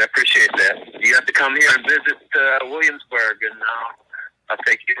much. I appreciate that. You have to come here and visit Williamsburg, and I'll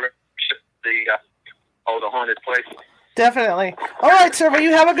take you to all the haunted places. Definitely. All right, sir. Well,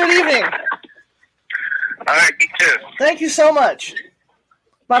 you have a good evening. All right, you too. Thank you so much.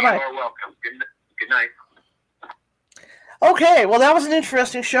 Bye-bye. You are welcome. Good night. Okay, well, that was an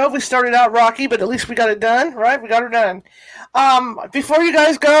interesting show. We started out rocky, but at least we got it done, right? We got her done. Before you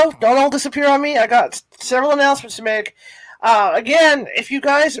guys go, don't all disappear on me. I got several announcements to make. Again, if you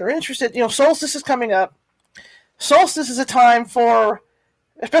guys are interested, Solstice is coming up. Solstice is a time for,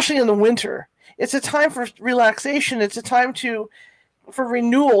 especially in the winter, it's a time for relaxation. It's a time for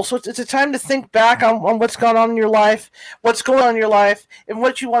renewal. So it's a time to think back on what's gone on in your life, what's going on in your life, and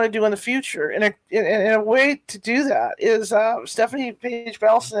what you want to do in the future. And a way to do that is Stephanie Paige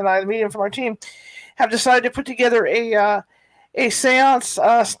Belson and I, the medium from our team, have decided to put together a seance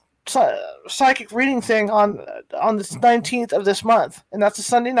psychic reading thing on the 19th of this month, and that's a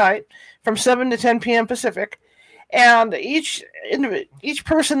Sunday night from 7 to 10 p.m. Pacific. And each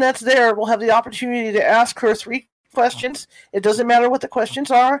person that's there will have the opportunity to ask her 3 questions. It doesn't matter what the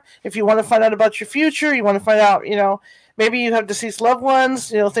questions are. If you want to find out about your future, you want to find out, maybe you have deceased loved ones,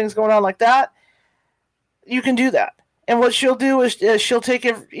 things going on like that, you can do that. And what she'll do is she'll take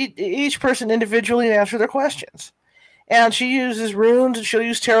each person individually and answer their questions. And she uses runes, and she'll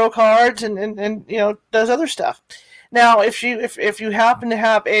use tarot cards, and does other stuff. Now, if you happen to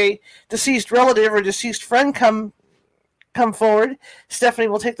have a deceased relative or deceased friend come forward, Stephanie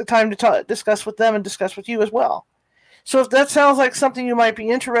will take the time to discuss with them and discuss with you as well. So if that sounds like something you might be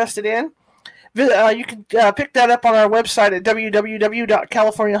interested in, you can pick that up on our website at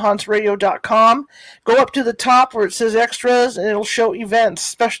www.californiahauntsradio.com. Go up to the top where it says extras, and it'll show events,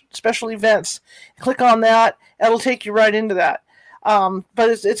 special events. Click on that. It'll take you right into that. But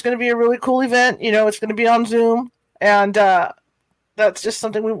it's going to be a really cool event. It's going to be on Zoom, and that's just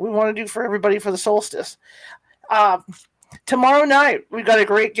something we want to do for everybody for the solstice. Tomorrow night, we've got a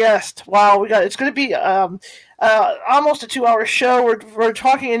great guest. Wow, it's going to be almost a 2-hour show. We're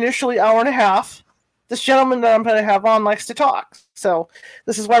talking initially hour and a half. This gentleman that I'm going to have on likes to talk, so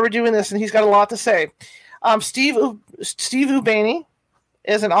this is why we're doing this, and he's got a lot to say. Steve Ubaney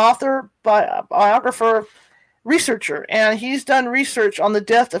is an author, biographer, researcher, and he's done research on the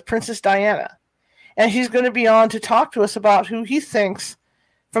death of Princess Diana. And he's going to be on to talk to us about who he thinks,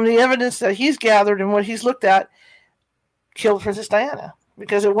 from the evidence that he's gathered and what he's looked at, killed Princess Diana,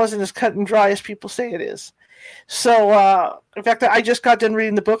 because it wasn't as cut and dry as people say it is. So, in fact, I just got done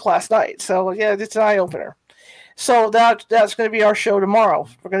reading the book last night. So, yeah, it's an eye-opener. So that's going to be our show tomorrow.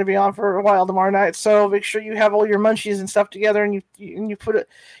 We're going to be on for a while tomorrow night. So make sure you have all your munchies and stuff together, and you put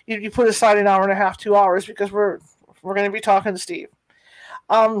aside an hour and a half, 2 hours, because we're going to be talking to Steve.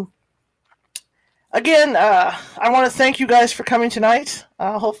 Again, I want to thank you guys for coming tonight.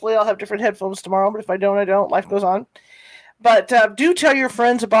 Hopefully I'll have different headphones tomorrow, but if I don't, I don't. Life goes on. But do tell your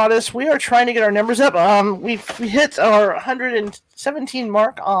friends about us. We are trying to get our numbers up. We hit our 117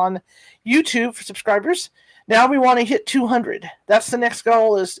 mark on YouTube for subscribers. Now we want to hit 200. That's the next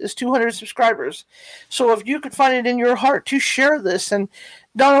goal is 200 subscribers. So if you could find it in your heart to share this, and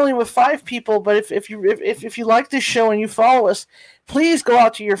not only with 5 people, but if you like this show and you follow us, please go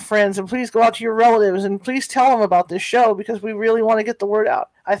out to your friends and please go out to your relatives and please tell them about this show, because we really want to get the word out.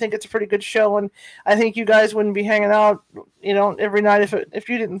 I think it's a pretty good show, and I think you guys wouldn't be hanging out, every night if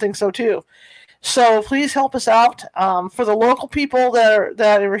you didn't think so too. So please help us out. For the local people that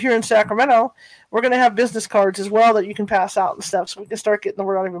are here in Sacramento, we're going to have business cards as well that you can pass out and stuff, so we can start getting the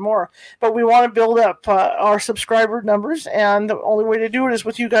word out even more. But we want to build up our subscriber numbers, and the only way to do it is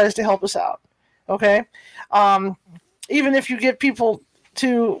with you guys to help us out. Okay? Even if you get people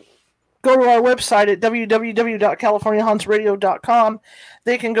to go to our website at www.californiahuntsradio.com,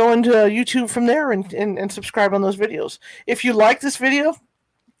 they can go into YouTube from there and subscribe on those videos. If you like this video,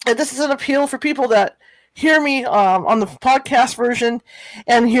 and this is an appeal for people that hear me on the podcast version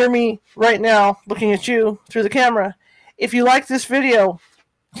and hear me right now looking at you through the camera. If you like this video,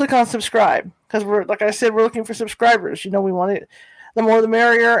 click on subscribe, because like I said, we're looking for subscribers. We want it, the more the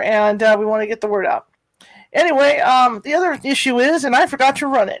merrier, and we want to get the word out. Anyway, the other issue is, and I forgot to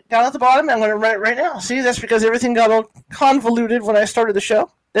run it down at the bottom. I'm going to run it right now. See, that's because everything got all convoluted when I started the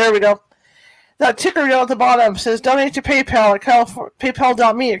show. There we go. That ticker down at the bottom says donate to PayPal at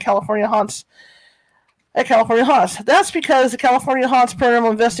paypal.me at California Haunts. That's because the California Haunts Paranormal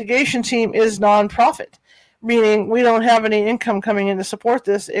Investigation Team is nonprofit, meaning we don't have any income coming in to support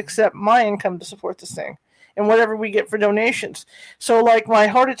this except my income to support this thing and whatever we get for donations. So like my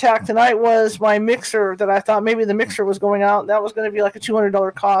heart attack tonight was my mixer that I thought maybe the mixer was going out. That was going to be like a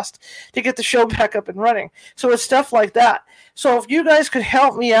 $200 cost to get the show back up and running. So it's stuff like that. So if you guys could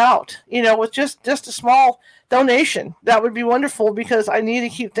help me out, with just a small donation, that would be wonderful, because I need to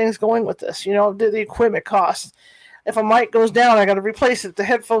keep things going with this. The equipment costs. If a mic goes down, I got to replace it. The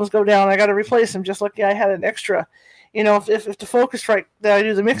headphones go down, I got to replace them, just like I had an extra. If the Focusrite that I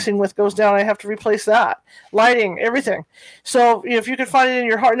do the mixing with goes down, I have to replace that. Lighting, everything. So if you could find it in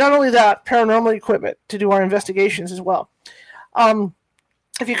your heart, not only that, paranormal equipment to do our investigations as well.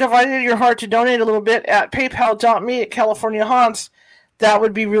 If you can find it in your heart to donate a little bit at paypal.me at California Haunts, that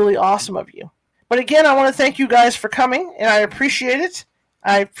would be really awesome of you. But again, I want to thank you guys for coming, and I appreciate it.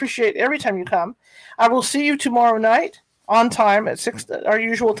 I appreciate every time you come. I will see you tomorrow night on time at our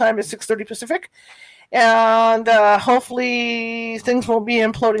usual time at 6:30 Pacific. And hopefully things won't be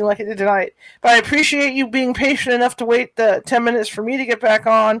imploding like it did tonight. But I appreciate you being patient enough to wait the 10 minutes for me to get back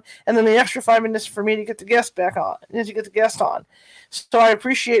on, and then the extra 5 minutes for me to get the guest back on, and to get the guest on. So I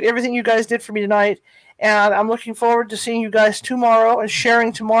appreciate everything you guys did for me tonight, and I'm looking forward to seeing you guys tomorrow and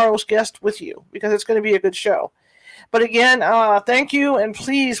sharing tomorrow's guest with you, because it's going to be a good show. But again, thank you, and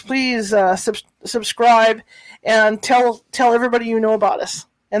please subscribe and tell everybody you know about us.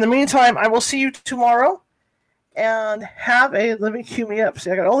 In the meantime, I will see you tomorrow, and let me cue me up.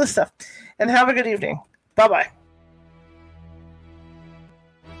 See, I got all this stuff. And have a good evening. Bye-bye.